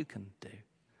than what you can do.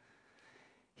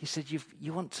 He said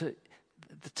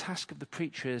the task of the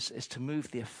preacher is to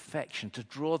move the affection, to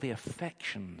draw the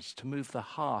affections, to move the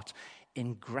heart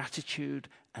in gratitude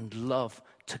and love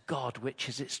to God, which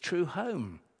is its true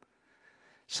home.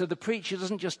 So the preacher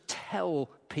doesn't just tell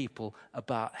people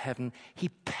about heaven, he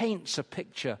paints a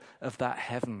picture of that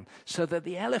heaven so that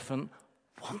the elephant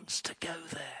wants to go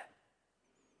there.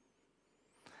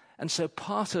 And so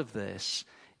part of this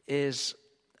is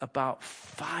about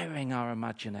firing our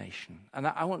imagination. And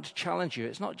I want to challenge you.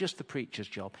 It's not just the preacher's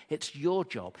job. It's your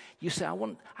job. You say,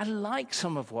 I like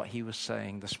some of what he was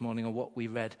saying this morning or what we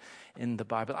read in the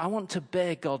Bible. I want to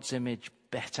bear God's image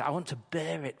better. I want to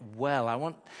bear it well. I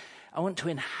want to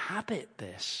inhabit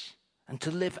this and to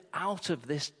live out of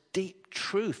this deep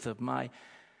truth of my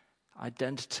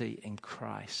identity in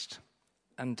Christ.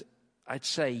 And I'd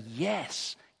say,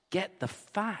 yes, get the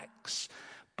facts,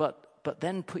 but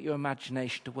then put your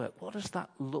imagination to work. What does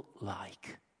that look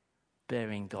like,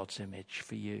 bearing God's image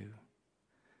for you?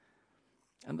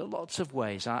 And there are lots of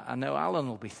ways. I know Alan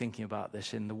will be thinking about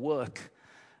this in the work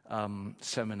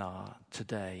seminar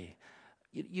today.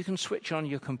 You can switch on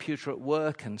your computer at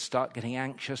work and start getting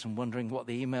anxious and wondering what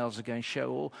the emails are going to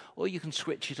show, or you can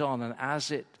switch it on, and as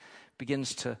it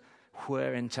begins to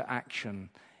whir into action,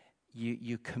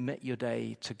 you commit your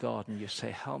day to God and you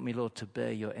say, help me, Lord, to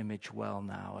bear your image well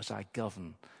now as I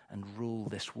govern and rule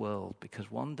this world, because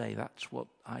one day that's what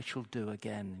I shall do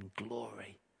again in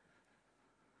glory.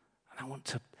 And I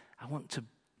want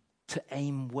to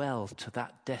aim well to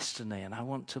that destiny, and I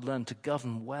want to learn to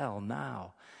govern well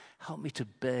now. Help me to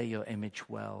bear your image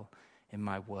well in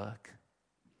my work.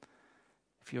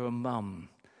 If you're a mum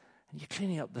and you're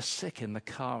cleaning up the sick in the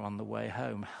car on the way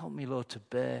home, help me, Lord, to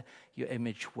bear your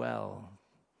image well.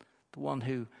 The one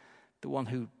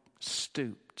who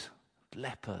stooped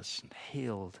lepers and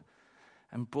healed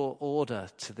and brought order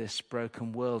to this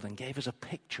broken world and gave us a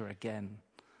picture again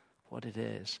what it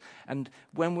is. And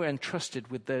when we're entrusted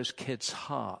with those kids'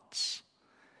 hearts,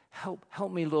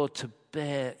 help me, Lord, to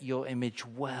bear your image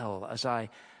well as I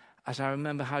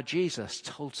remember how Jesus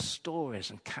told stories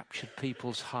and captured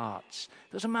people's hearts.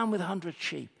 There was a man with 100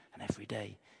 sheep, and every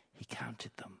day he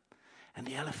counted them. And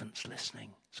the elephant's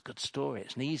listening. It's a good story.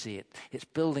 It's easy. It's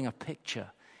building a picture.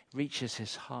 It reaches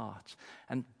his heart.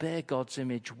 And bear God's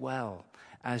image well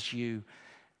as you're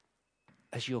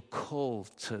called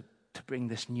to bring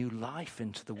this new life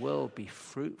into the world. Be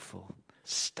fruitful.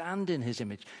 Stand in his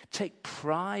image. Take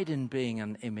pride in being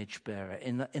an image bearer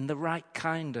in the right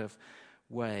kind of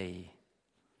way.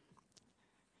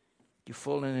 You've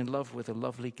fallen in love with a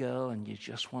lovely girl and you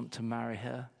just want to marry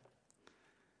her.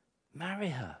 Marry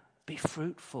her. Be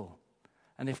fruitful.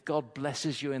 And if God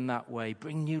blesses you in that way,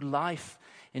 bring new life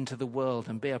into the world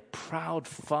and be a proud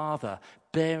father,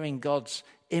 bearing God's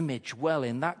image well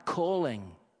in that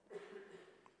calling.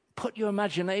 Put your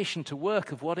imagination to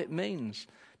work of what it means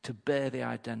to bear the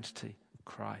identity of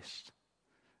Christ,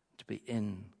 to be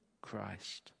in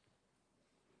Christ.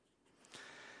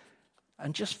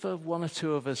 And just for one or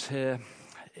two of us here,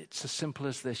 it's as simple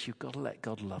as this. You've got to let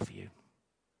God love you.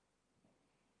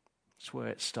 It's where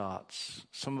it starts.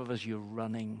 Some of us, you're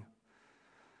running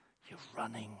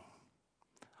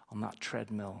on that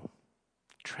treadmill.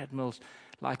 Treadmills,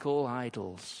 like all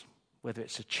idols, whether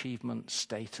it's achievement,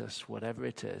 status, whatever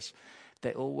it is,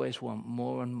 they always want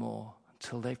more and more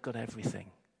until they've got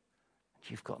everything. And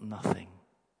you've got nothing.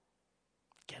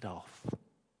 Get off.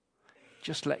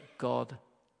 Just let God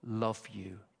love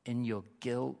you in your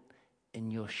guilt, in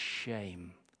your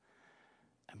shame,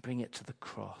 and bring it to the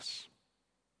cross.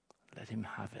 Let him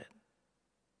have it.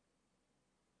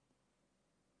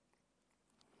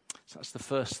 So that's the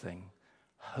first thing.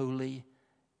 Holy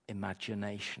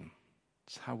imagination.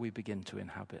 It's how we begin to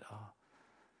inhabit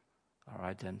our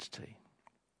identity.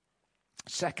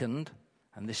 Second,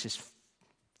 and this is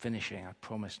finishing, I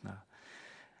promise now,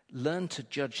 learn to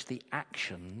judge the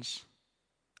actions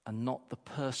and not the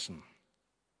person.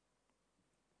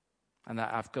 And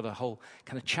I've got a whole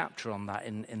kind of chapter on that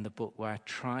in the book where I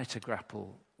try to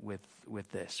grapple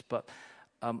with this. But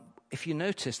if you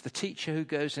notice, the teacher who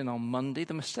goes in on Monday,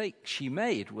 the mistake she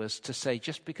made was to say,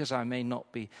 just because I may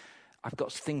not be, I've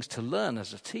got things to learn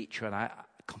as a teacher, and I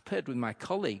compared with my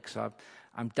colleagues,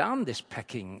 I'm down this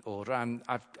pecking order.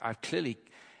 I've clearly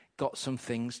got some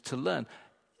things to learn.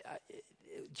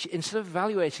 Instead of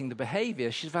evaluating the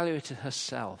behavior, she's evaluated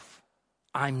herself.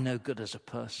 I'm no good as a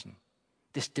person.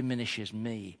 This diminishes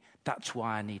me. That's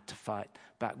why I need to fight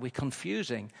back. We're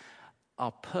confusing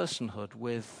our personhood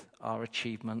with our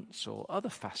achievements or other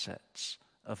facets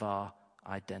of our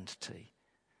identity.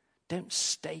 Don't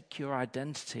stake your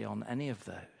identity on any of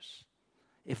those.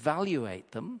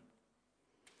 Evaluate them,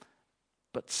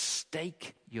 but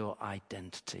stake your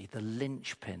identity. The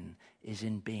linchpin is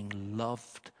in being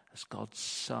loved as God's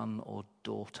son or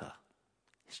daughter,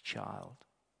 his child.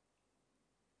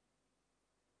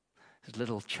 There's a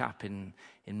little chap in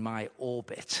my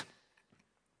orbit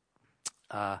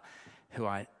who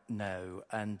I know,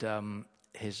 and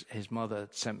his mother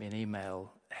sent me an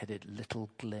email headed Little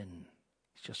Glynn.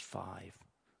 He's just 5,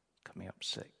 coming up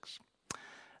 6.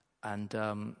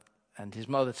 And his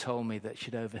mother told me that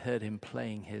she'd overheard him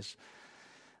playing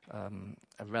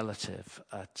a relative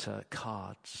at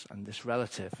cards, and this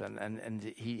relative,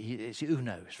 and it's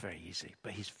Uno, it's very easy,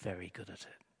 but he's very good at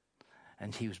it.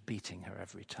 And he was beating her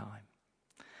every time.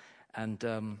 And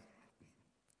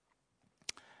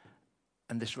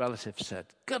this relative said,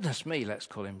 "Goodness me, let's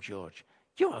call him George.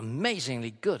 You're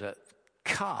amazingly good at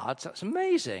cards. That's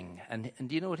amazing." And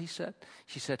do you know what he said?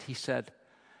 He said,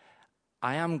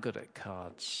 "I am good at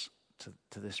cards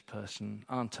to this person,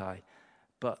 aren't I?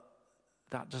 But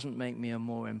that doesn't make me a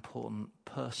more important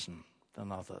person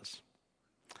than others."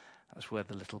 That's where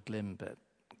the Little Glynn bit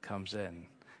comes in.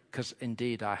 Because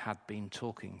indeed I had been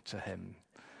talking to him.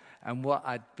 And what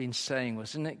I'd been saying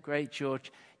was, "Isn't it great,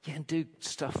 George? You can do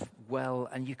stuff well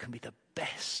and you can be the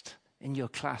best in your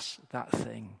class, that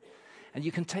thing. And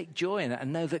you can take joy in it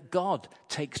and know that God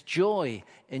takes joy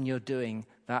in your doing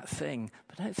that thing.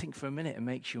 But don't think for a minute it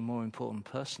makes you a more important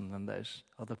person than those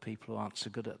other people who aren't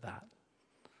so good at that.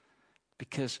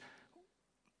 Because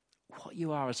what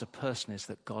you are as a person is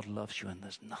that God loves you, and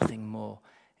there's nothing more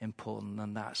important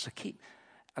than that. So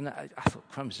and I thought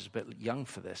Crumbs is a bit young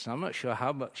for this, and I'm not sure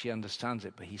how much he understands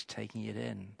it, but he's taking it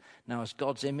in. Now, as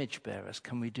God's image bearers,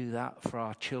 can we do that for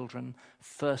our children?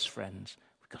 First, friends,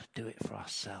 we've got to do it for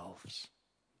ourselves.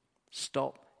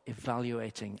 Stop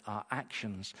evaluating our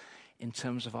actions in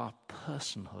terms of our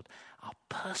personhood. Our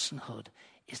personhood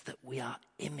is that we are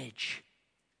image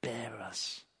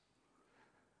bearers.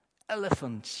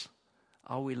 Elephants,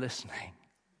 are we listening?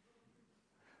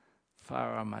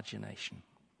 Fire our imagination.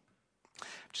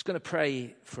 I'm just going to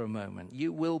pray for a moment.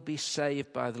 You will be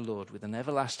saved by the Lord with an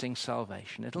everlasting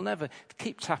salvation. It'll never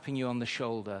keep tapping you on the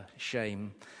shoulder,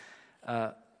 shame.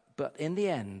 But in the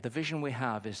end, the vision we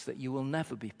have is that you will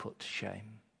never be put to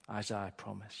shame, Isaiah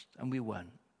promised. And we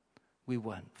won't. We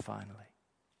won't, finally.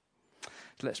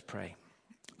 Let's pray.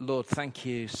 Lord, thank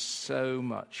you so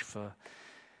much for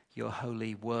your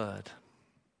holy word.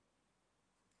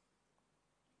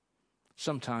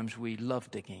 Sometimes we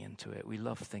love digging into it. We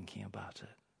love thinking about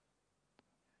it.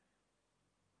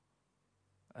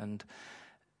 And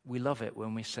we love it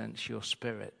when we sense your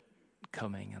spirit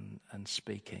coming and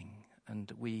speaking.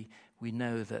 And we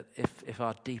know that if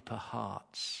our deeper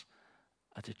hearts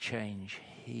are to change,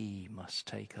 he must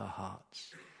take our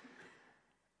hearts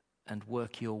and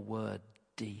work your word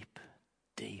deep,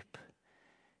 deep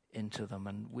into them.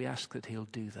 And we ask that he'll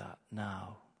do that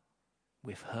now.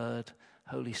 We've heard.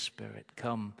 Holy Spirit,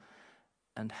 come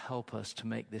and help us to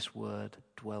make this word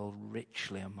dwell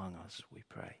richly among us, we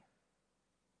pray.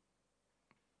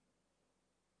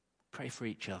 Pray for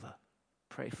each other.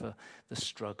 Pray for the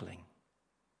struggling.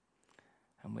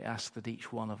 And we ask that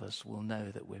each one of us will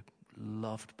know that we're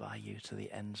loved by you to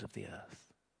the ends of the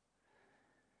earth.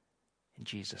 In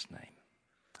Jesus' name,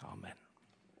 amen.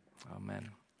 Amen.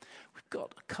 We've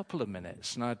got a couple of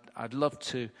minutes, and I'd love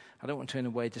to, I don't want to in a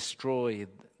way destroy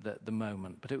the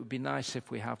moment, but it would be nice if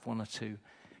we have one or two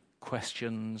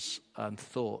questions and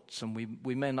thoughts, and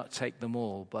we may not take them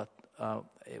all, but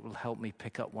it will help me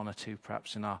pick up one or two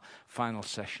perhaps in our final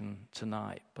session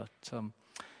tonight. But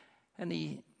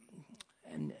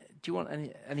do you want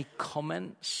any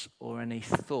comments or any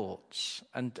thoughts?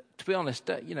 And to be honest,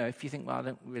 if you think, well, I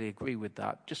don't really agree with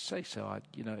that, just say so.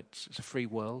 It's a free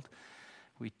world.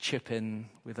 We chip in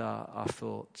with our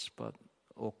thoughts,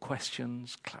 or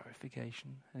questions,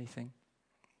 clarification, anything?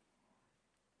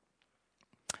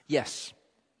 Yes.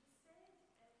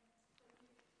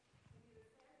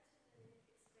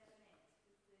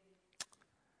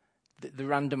 The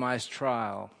randomized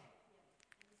trial.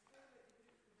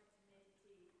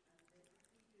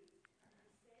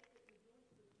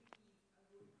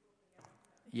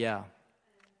 Yeah.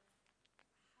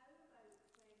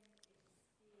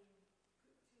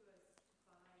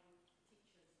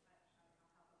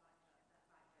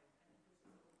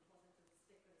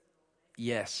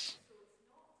 Yes.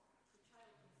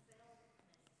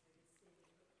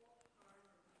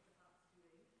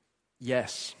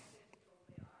 Yes.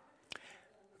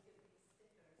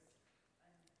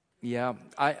 Yeah.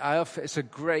 It's a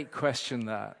great question,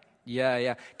 that.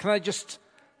 Yeah. Can I just...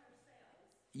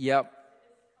 Yeah.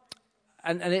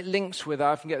 And it links with,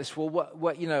 I often get this, well,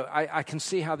 I can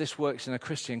see how this works in a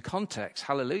Christian context.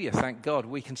 Hallelujah, thank God.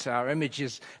 We can say our image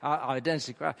is our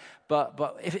identity.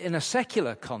 But if in a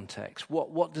secular context,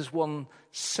 what does one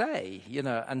say?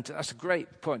 And that's a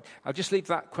great point. I'll just leave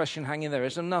that question hanging there.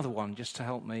 There's another one just to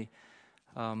help me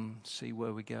see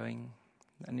where we're going.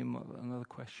 Another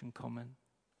question, comment?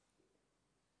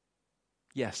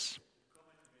 Yes.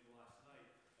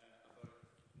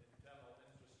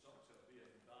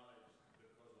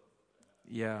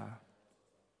 Yeah.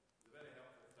 The very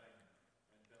helpful thing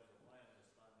in terms of my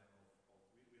understanding of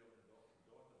we have a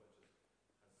daughter which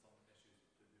has some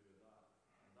issues to do with that,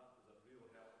 and that was a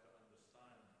real help to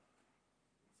understand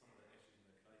some of the issues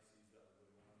and the crises that are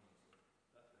going on.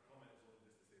 So the comment was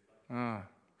only just to say thank you.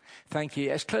 Thank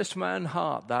you. It's close to my own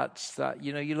heart.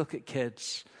 You look at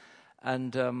kids,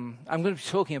 and I'm going to be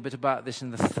talking a bit about this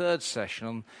in the third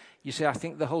session. You see, I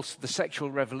think the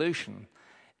sexual revolution,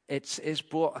 it's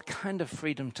brought a kind of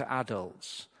freedom to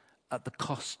adults at the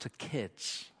cost to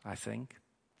kids, I think.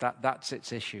 That's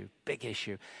its issue, big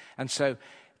issue. And so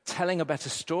telling a better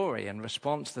story in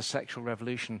response to the sexual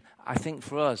revolution, I think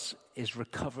for us, is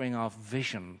recovering our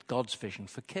vision, God's vision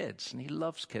for kids. And he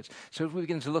loves kids. So if we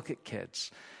begin to look at kids,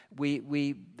 we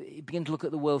begin to look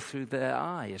at the world through their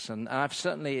eyes. And I've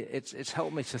certainly, it's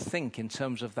helped me to think in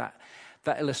terms of that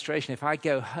illustration. If I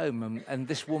go home and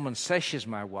this woman says she's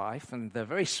my wife, and they're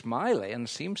very smiley and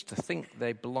seems to think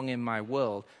they belong in my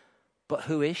world, but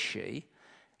who is she?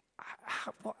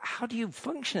 How do you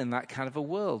function in that kind of a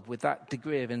world with that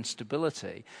degree of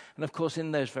instability? And of course,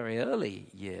 in those very early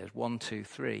years, 1, 2,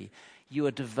 3, you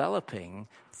are developing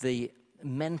the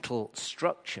mental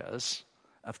structures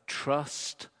of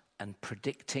trust and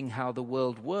predicting how the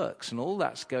world works, and all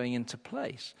that's going into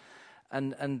place.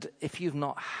 And if you've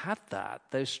not had that,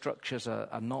 those structures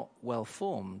are not well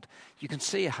formed. You can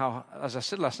see how, as I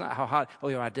said last night, how hard,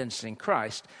 your identity in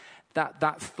Christ,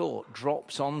 that thought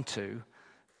drops onto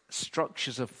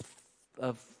structures of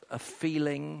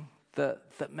feeling that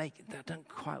don't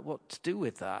quite what to do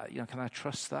with that. Can I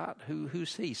trust that?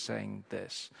 Who's he saying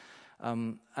this?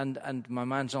 And my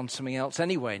mind's on something else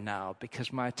anyway now,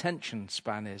 because my attention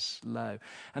span is low.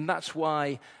 And that's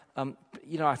why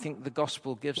I think the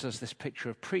gospel gives us this picture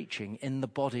of preaching in the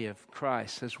body of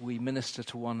Christ as we minister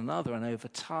to one another, and over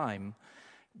time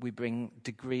we bring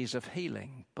degrees of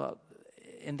healing. But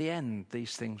in the end,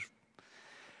 these things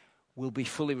will be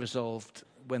fully resolved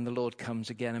when the Lord comes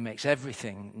again and makes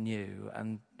everything new.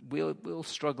 And we'll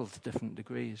struggle to different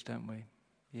degrees, don't we?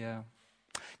 Yeah.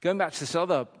 Going back to this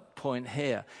other point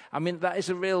here, I mean, that is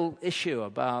a real issue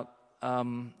about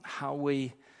how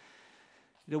we,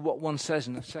 what one says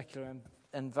in a secular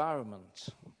environment.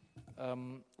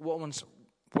 What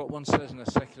one says in a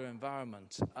secular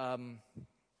environment.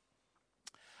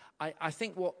 I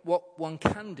think what one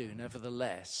can do,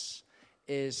 nevertheless,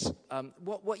 is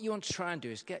what you want to try and do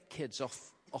is get kids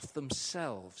off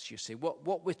themselves, you see.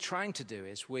 What we're trying to do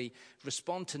is we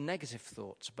respond to negative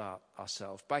thoughts about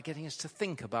ourselves by getting us to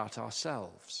think about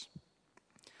ourselves.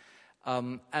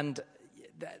 And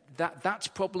that's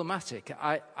problematic.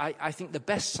 I think the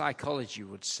best psychology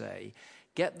would say,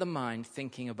 get the mind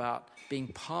thinking about being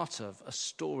part of a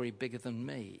story bigger than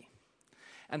me,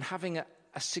 and having a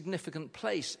significant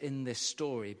place in this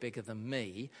story bigger than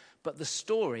me, but the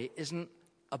story isn't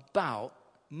about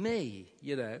me,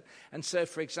 And so,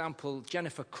 for example,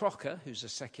 Jennifer Crocker, who's a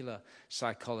secular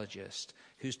psychologist,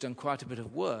 who's done quite a bit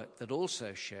of work that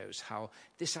also shows how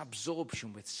this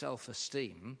absorption with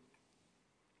self-esteem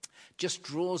just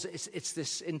draws, it's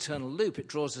this internal loop. It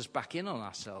draws us back in on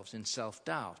ourselves in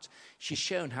self-doubt. She's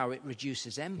shown how it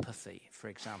reduces empathy, for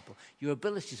example. Your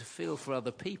ability to feel for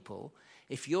other people,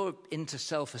 if you're into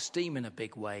self-esteem in a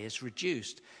big way, is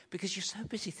reduced because you're so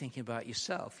busy thinking about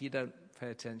yourself, you don't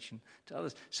pay attention to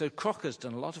others. So Crocker's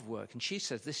done a lot of work, and she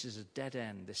says this is a dead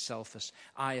end, this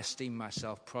I esteem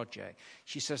myself project.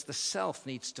 She says the self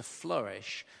needs to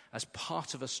flourish as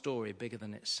part of a story bigger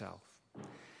than itself.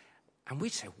 And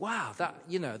we'd say, wow, that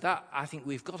I think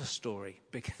we've got a story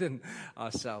bigger than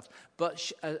ourselves.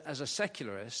 But as a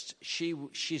secularist,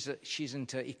 she's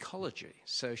into ecology.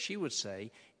 So she would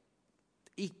say,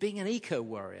 being an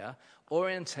eco-warrior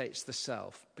orientates the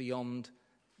self beyond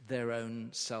their own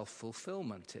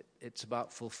self-fulfillment. It's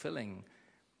about fulfilling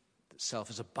self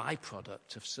as a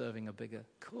byproduct of serving a bigger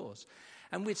cause.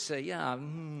 And we'd say,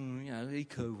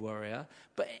 eco-warrior.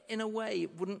 But in a way,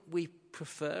 wouldn't we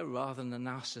prefer, rather than a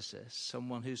narcissist,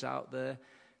 someone who's out there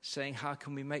saying, how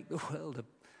can we make the world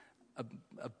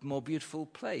a more beautiful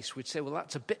place? We'd say, well,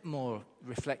 that's a bit more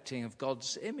reflecting of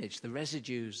God's image, the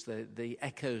residues, the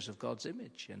echoes of God's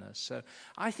image in us. So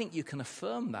I think you can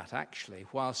affirm that, actually,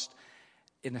 whilst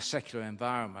in a secular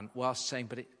environment, whilst saying,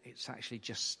 but it's actually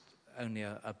just only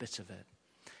a bit of it.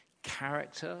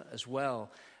 Character as well.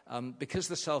 Because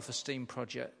the self-esteem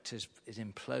project is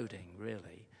imploding,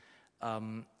 really,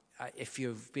 if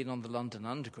you've been on the London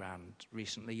Underground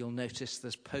recently, you'll notice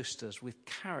there's posters with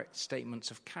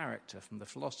statements of character from the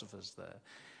philosophers there.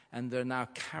 And there are now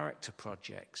character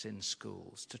projects in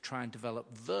schools to try and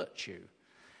develop virtue.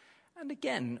 And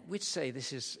again, we'd say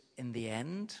this is, in the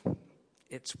end,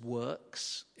 it's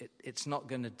works. It's not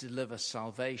going to deliver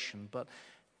salvation, but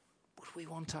would we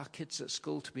want our kids at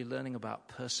school to be learning about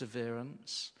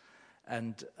perseverance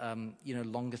and,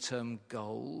 longer-term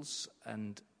goals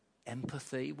and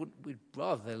empathy? We'd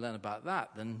rather they learn about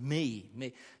that than me.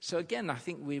 So again, I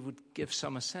think we would give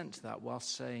some assent to that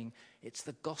whilst saying it's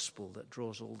the gospel that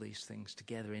draws all these things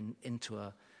together into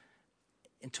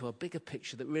a bigger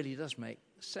picture that really does make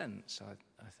sense,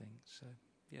 I think. So,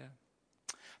 yeah.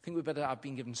 I think I've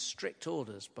been given strict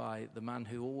orders by the man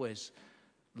who always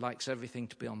likes everything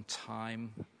to be on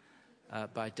time,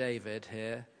 by David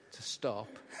here, to stop.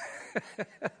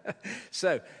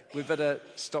 So we better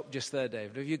stop just there,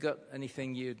 David. Have you got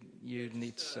anything you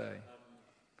need to say?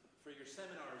 For your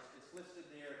seminars, it's listed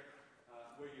there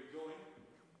where you're going.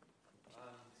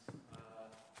 And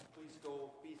please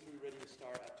be through ready to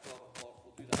start at 12 o'clock.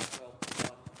 We'll do that at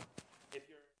 12. If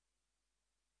you're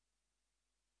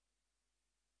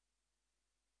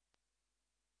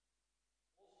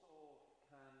also,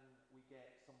 can we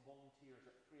get some volunteers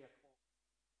at